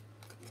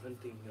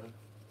 Hunting, huh?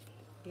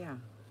 Yeah.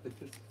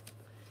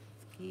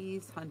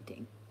 He's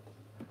hunting.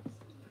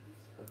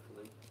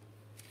 Hopefully.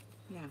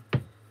 Yeah.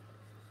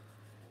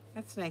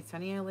 That's nice,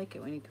 honey. I like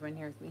it when you come in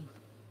here with me.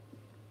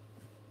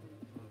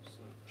 I'm just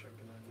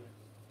checking on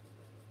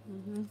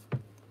you. Mm-hmm.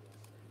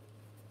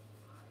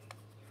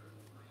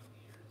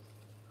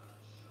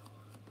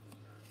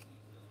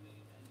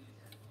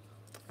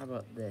 How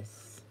about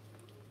this?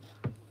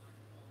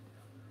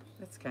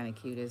 That's kind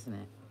of cute, isn't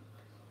it?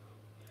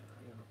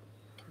 Yeah.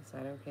 Is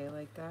that okay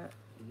like that?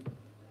 Mm-hmm.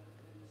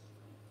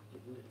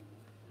 Getting it.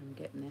 I'm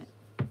getting it.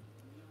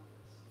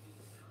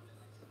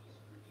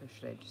 Or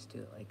should I just do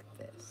it like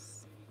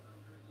this?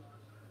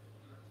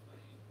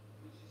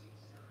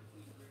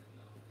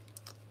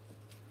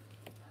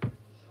 I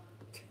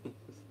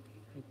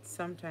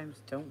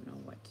sometimes don't know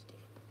what to do.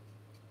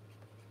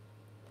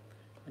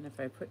 And if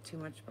I put too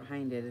much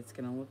behind it, it's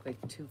going to look like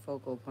two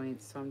focal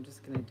points. So I'm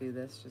just going to do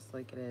this just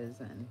like it is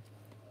and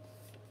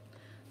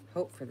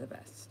hope for the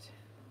best.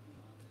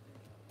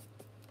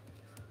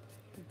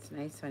 It's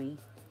nice, honey.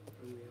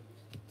 Oh, yeah.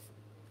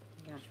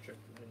 Yeah, Just checking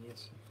on you.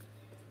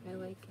 I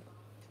like it.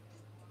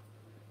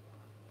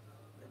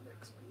 The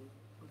next movie.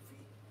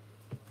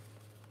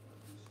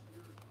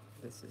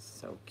 This is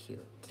so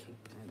cute.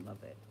 I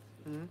love it.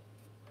 Hmm?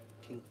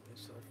 Kink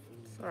myself.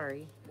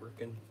 Sorry.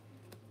 Working.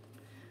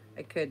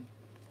 I could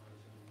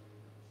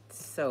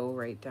sew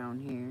right down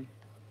here.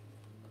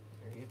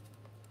 There you.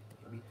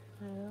 Maybe.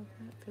 Oh,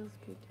 that feels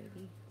good,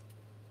 Teddy.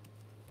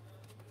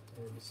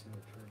 I want to see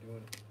what you're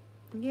doing.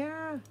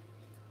 Yeah.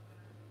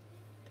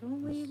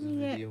 Don't leave Miss's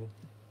me yet. video.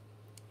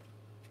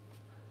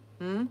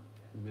 Hmm?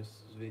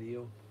 Miss's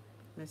video.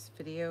 This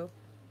video.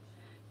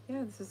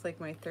 Yeah, this is like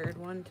my third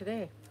one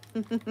today.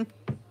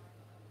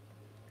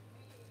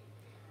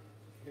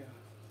 Yeah.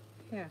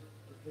 Yeah.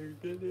 You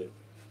did it.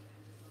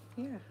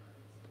 Yeah.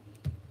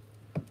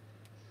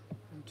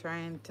 I'm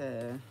trying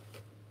to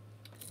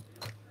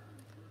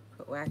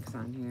put wax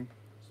on here.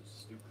 This is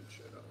stupid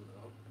shit on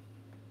now.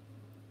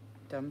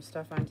 Dumb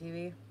stuff on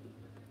TV.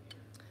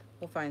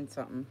 We'll find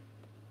something.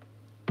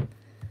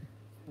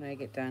 When I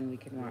get done, we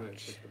can I'm gonna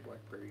watch. check the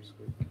blackberries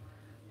quick.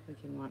 We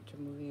can watch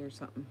a movie or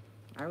something.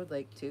 I would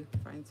like to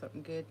find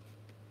something good.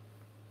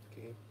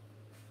 Okay.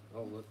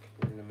 I'll look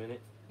here in a minute.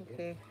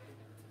 Okay.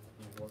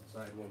 I'll go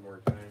outside one more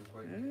time.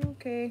 Quick.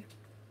 Okay.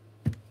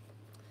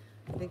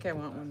 I think I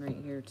want one right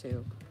here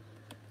too.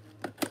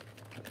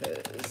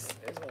 Because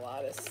there's a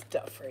lot of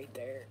stuff right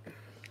there.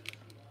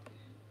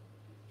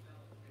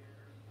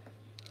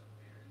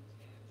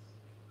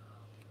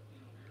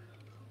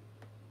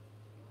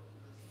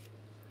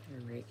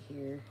 And right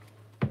here.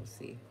 We'll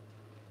see.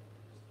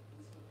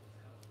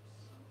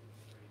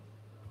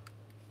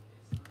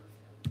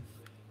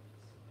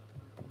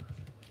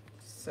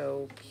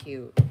 So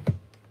cute.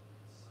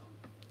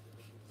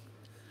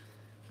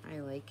 I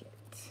like it.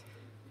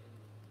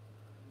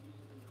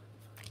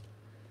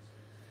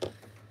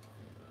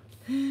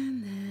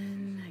 And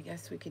then I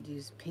guess we could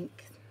use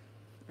pink.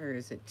 Or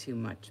is it too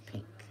much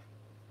pink?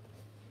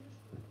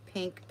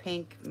 Pink,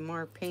 pink,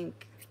 more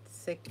pink.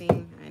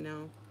 Sickening, I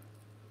know.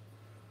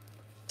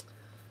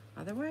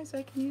 Otherwise,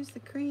 I can use the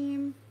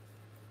cream.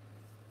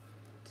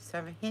 Just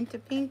have a hint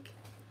of pink.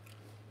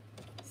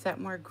 Is that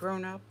more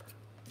grown up?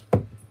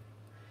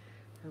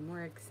 Or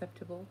more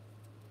acceptable?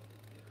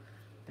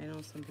 I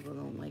know some people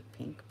don't like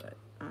pink, but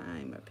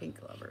I'm a pink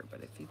lover.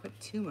 But if you put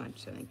too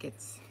much, then it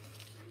gets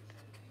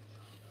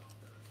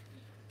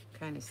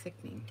kind of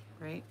sickening,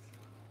 right?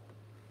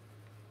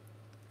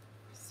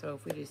 So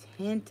if we just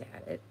hint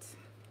at it,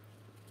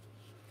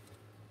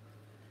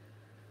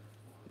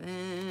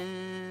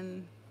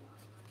 then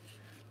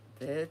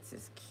this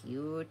is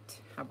cute.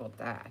 How about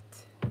that?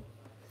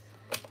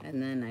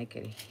 And then I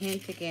could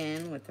hint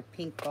again with a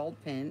pink ball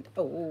pen.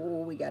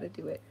 Oh, we gotta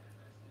do it.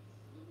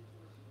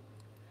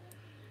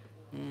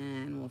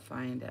 And we'll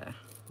find a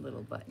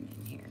little button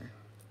in here.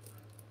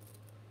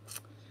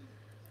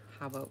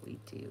 How about we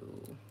do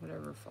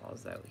whatever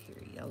falls out here?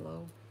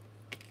 Yellow.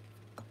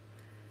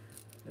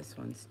 This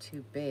one's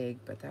too big,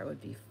 but that would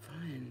be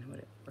fun. Would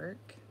it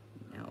work?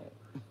 No.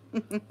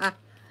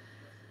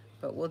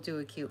 But we'll do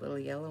a cute little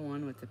yellow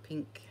one with the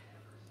pink.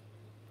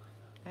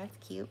 That's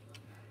cute.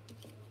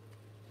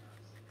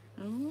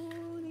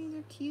 Oh, these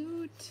are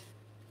cute.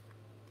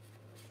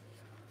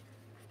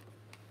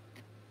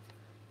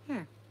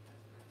 Here.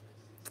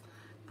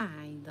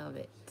 I love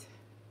it.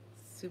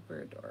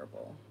 Super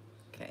adorable.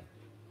 Okay.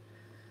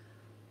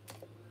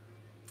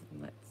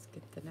 Let's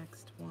get the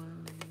next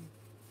one.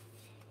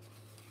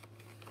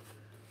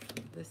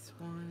 This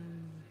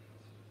one.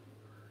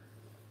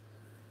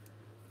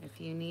 If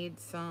you need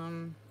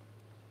some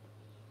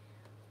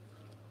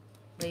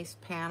lace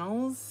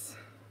panels,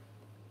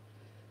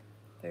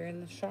 they're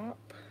in the shop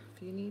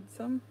if you need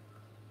some.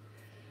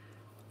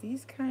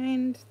 These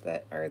kind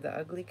that are the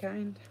ugly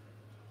kind.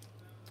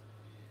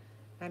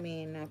 I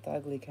mean, not the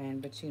ugly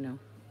kind, but you know.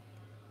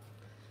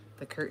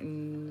 The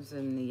curtains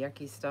and the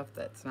yucky stuff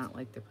that's not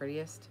like the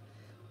prettiest.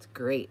 It's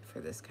great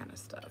for this kind of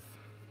stuff.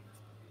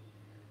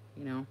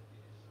 You know?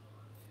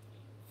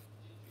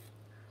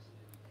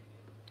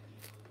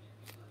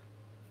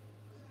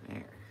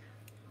 There.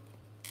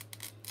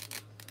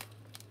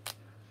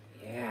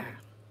 Yeah.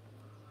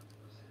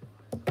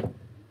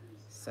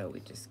 So we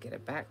just get a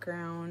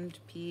background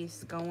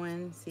piece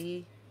going,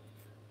 see?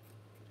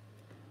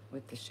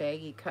 With the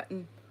shaggy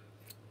cutting.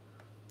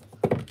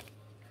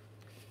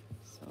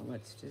 So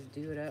let's just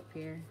do it up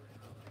here.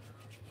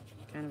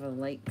 Kind of a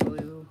light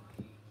blue.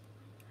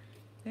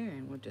 There,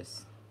 and we'll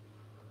just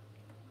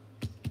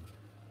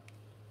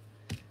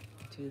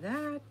do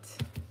that.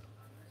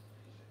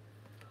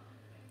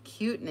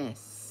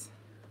 Cuteness.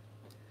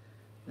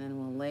 Then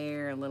we'll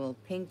layer a little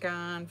pink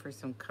on for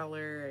some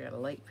color. I got a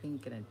light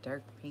pink and a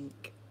dark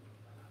pink.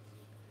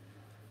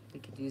 We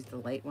could use the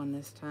light one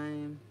this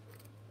time.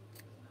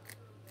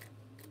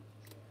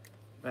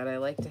 But I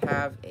like to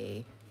have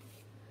a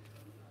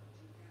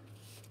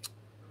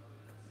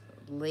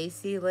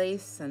lacy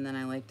lace, and then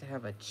I like to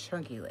have a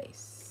chunky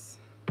lace.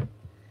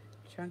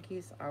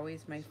 Chunky's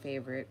always my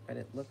favorite, but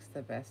it looks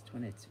the best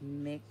when it's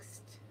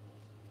mixed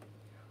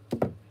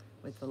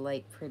with the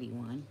light pretty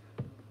one.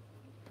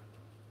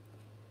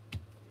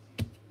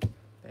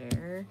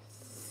 There,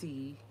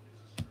 see.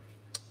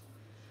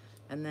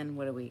 And then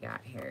what do we got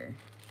here?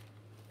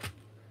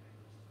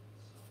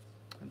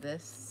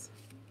 This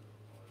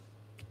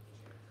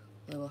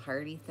little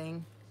hardy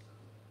thing,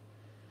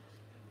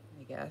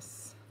 I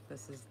guess.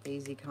 This is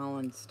Daisy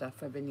Collins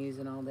stuff I've been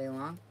using all day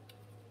long.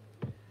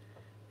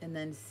 And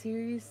then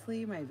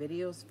seriously, my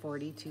video's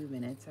 42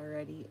 minutes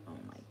already. Oh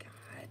my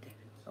God.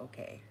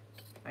 Okay,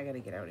 I gotta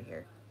get out of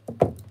here.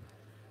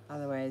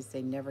 Otherwise,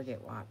 they never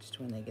get watched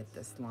when they get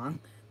this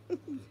long.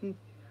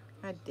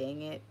 God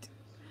dang it.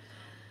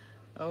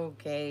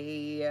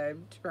 Okay,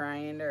 I'm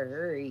trying to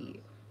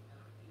hurry.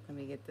 Let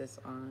me get this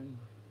on.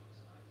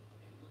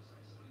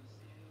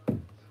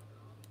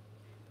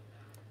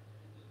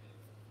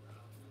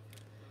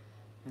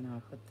 And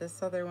I'll put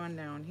this other one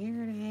down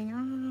here to hang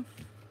off.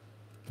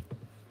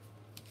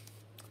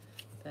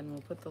 Then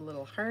we'll put the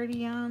little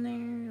hardy on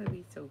there. It'll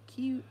be so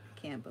cute.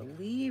 Can't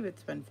believe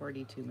it's been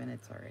 42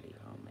 minutes already.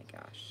 Oh my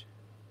gosh.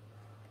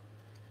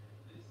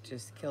 It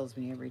just kills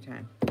me every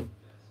time.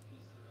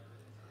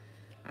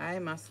 I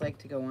must like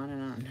to go on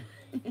and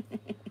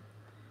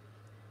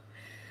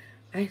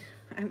on.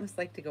 I must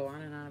like to go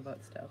on and on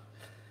about stuff.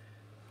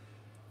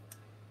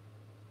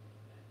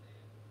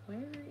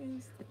 Where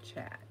is the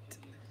chat?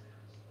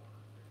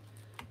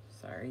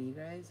 Sorry, you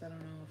guys. I don't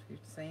know if you're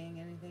saying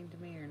anything to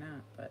me or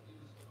not, but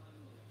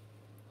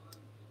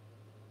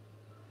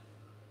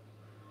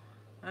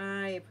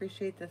I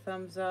appreciate the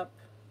thumbs up.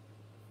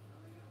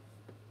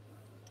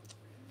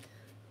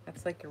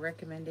 That's like a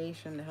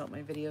recommendation to help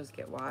my videos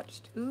get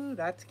watched. Ooh,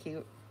 that's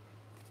cute.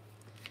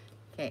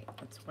 Okay,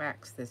 let's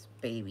wax this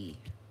baby.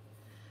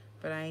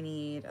 But I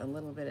need a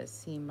little bit of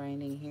seam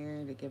binding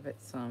here to give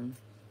it some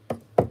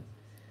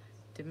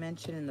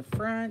dimension in the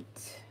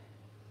front.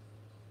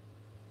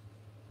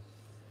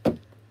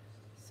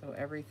 So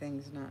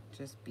everything's not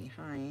just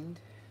behind.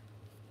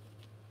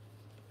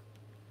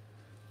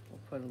 We'll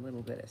put a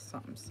little bit of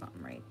something,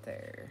 something right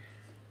there.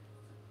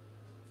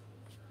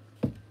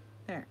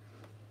 There.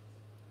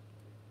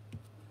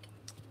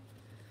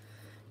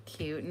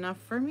 Cute enough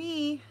for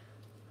me.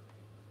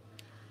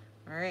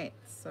 All right,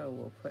 so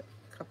we'll put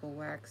a couple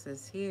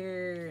waxes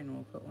here, and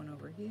we'll put one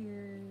over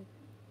here.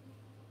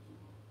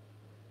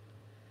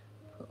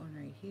 Put one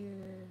right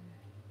here.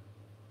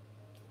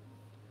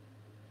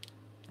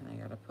 And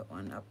I gotta put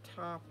one up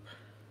top.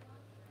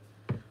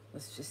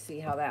 Let's just see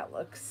how that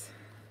looks.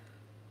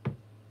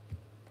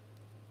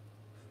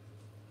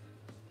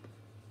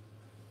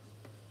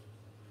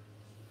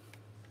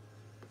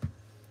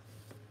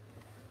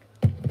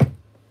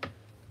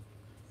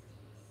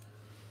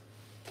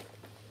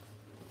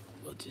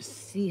 We'll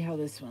just see how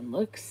this one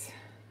looks.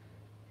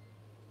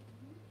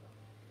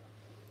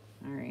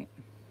 All right.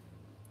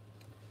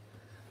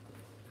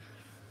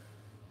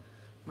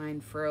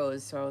 Mine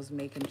froze, so I was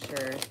making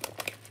sure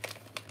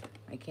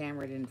my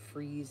camera didn't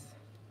freeze.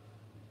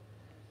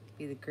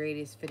 Be the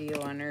greatest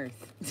video on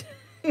earth.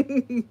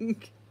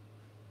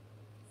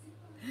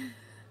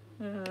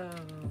 Oh,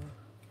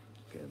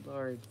 good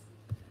Lord.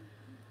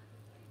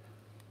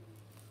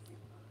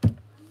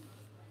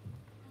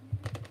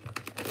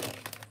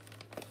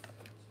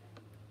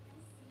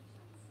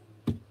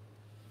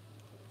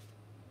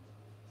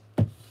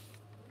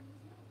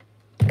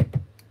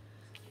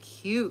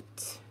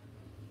 Cute.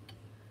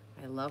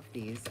 I love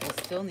these. I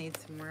still need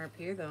some more up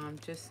here though, I'm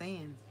just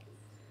saying.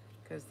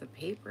 Because the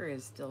paper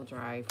is still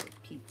dry, for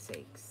Pete's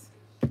sakes.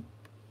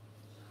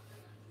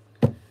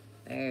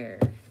 There.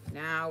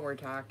 Now we're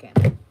talking.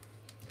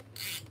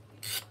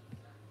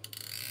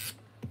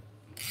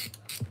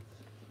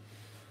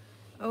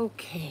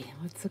 Okay,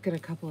 let's look at a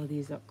couple of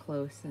these up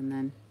close and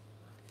then...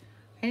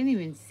 I didn't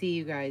even see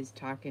you guys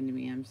talking to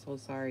me. I'm so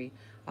sorry.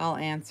 I'll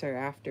answer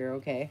after,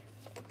 okay?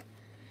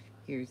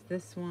 Here's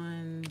this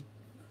one.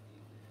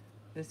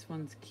 This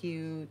one's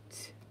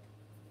cute.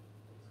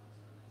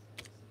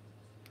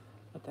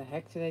 What the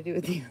heck did I do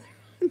with the other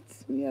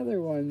ones? The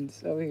other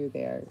ones. Oh, here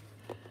they are.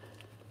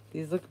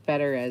 These look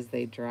better as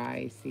they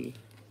dry, see?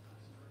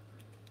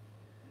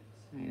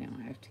 I know,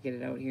 I have to get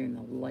it out here in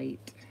the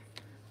light.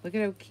 Look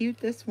at how cute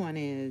this one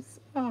is.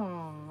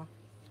 Aww.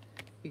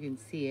 You can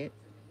see it.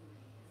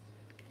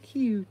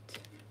 Cute.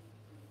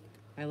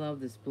 I love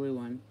this blue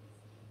one.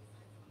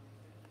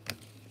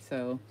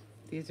 So,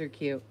 these are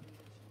cute.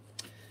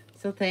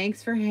 So,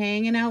 thanks for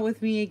hanging out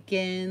with me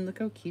again. Look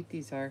how cute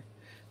these are.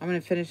 I'm going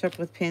to finish up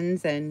with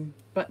pins and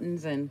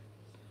buttons, and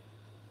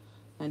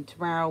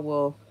tomorrow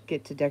we'll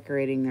get to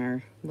decorating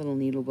our little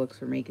needle books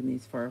we're making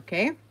these for,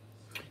 okay?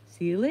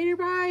 See you later.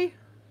 Bye.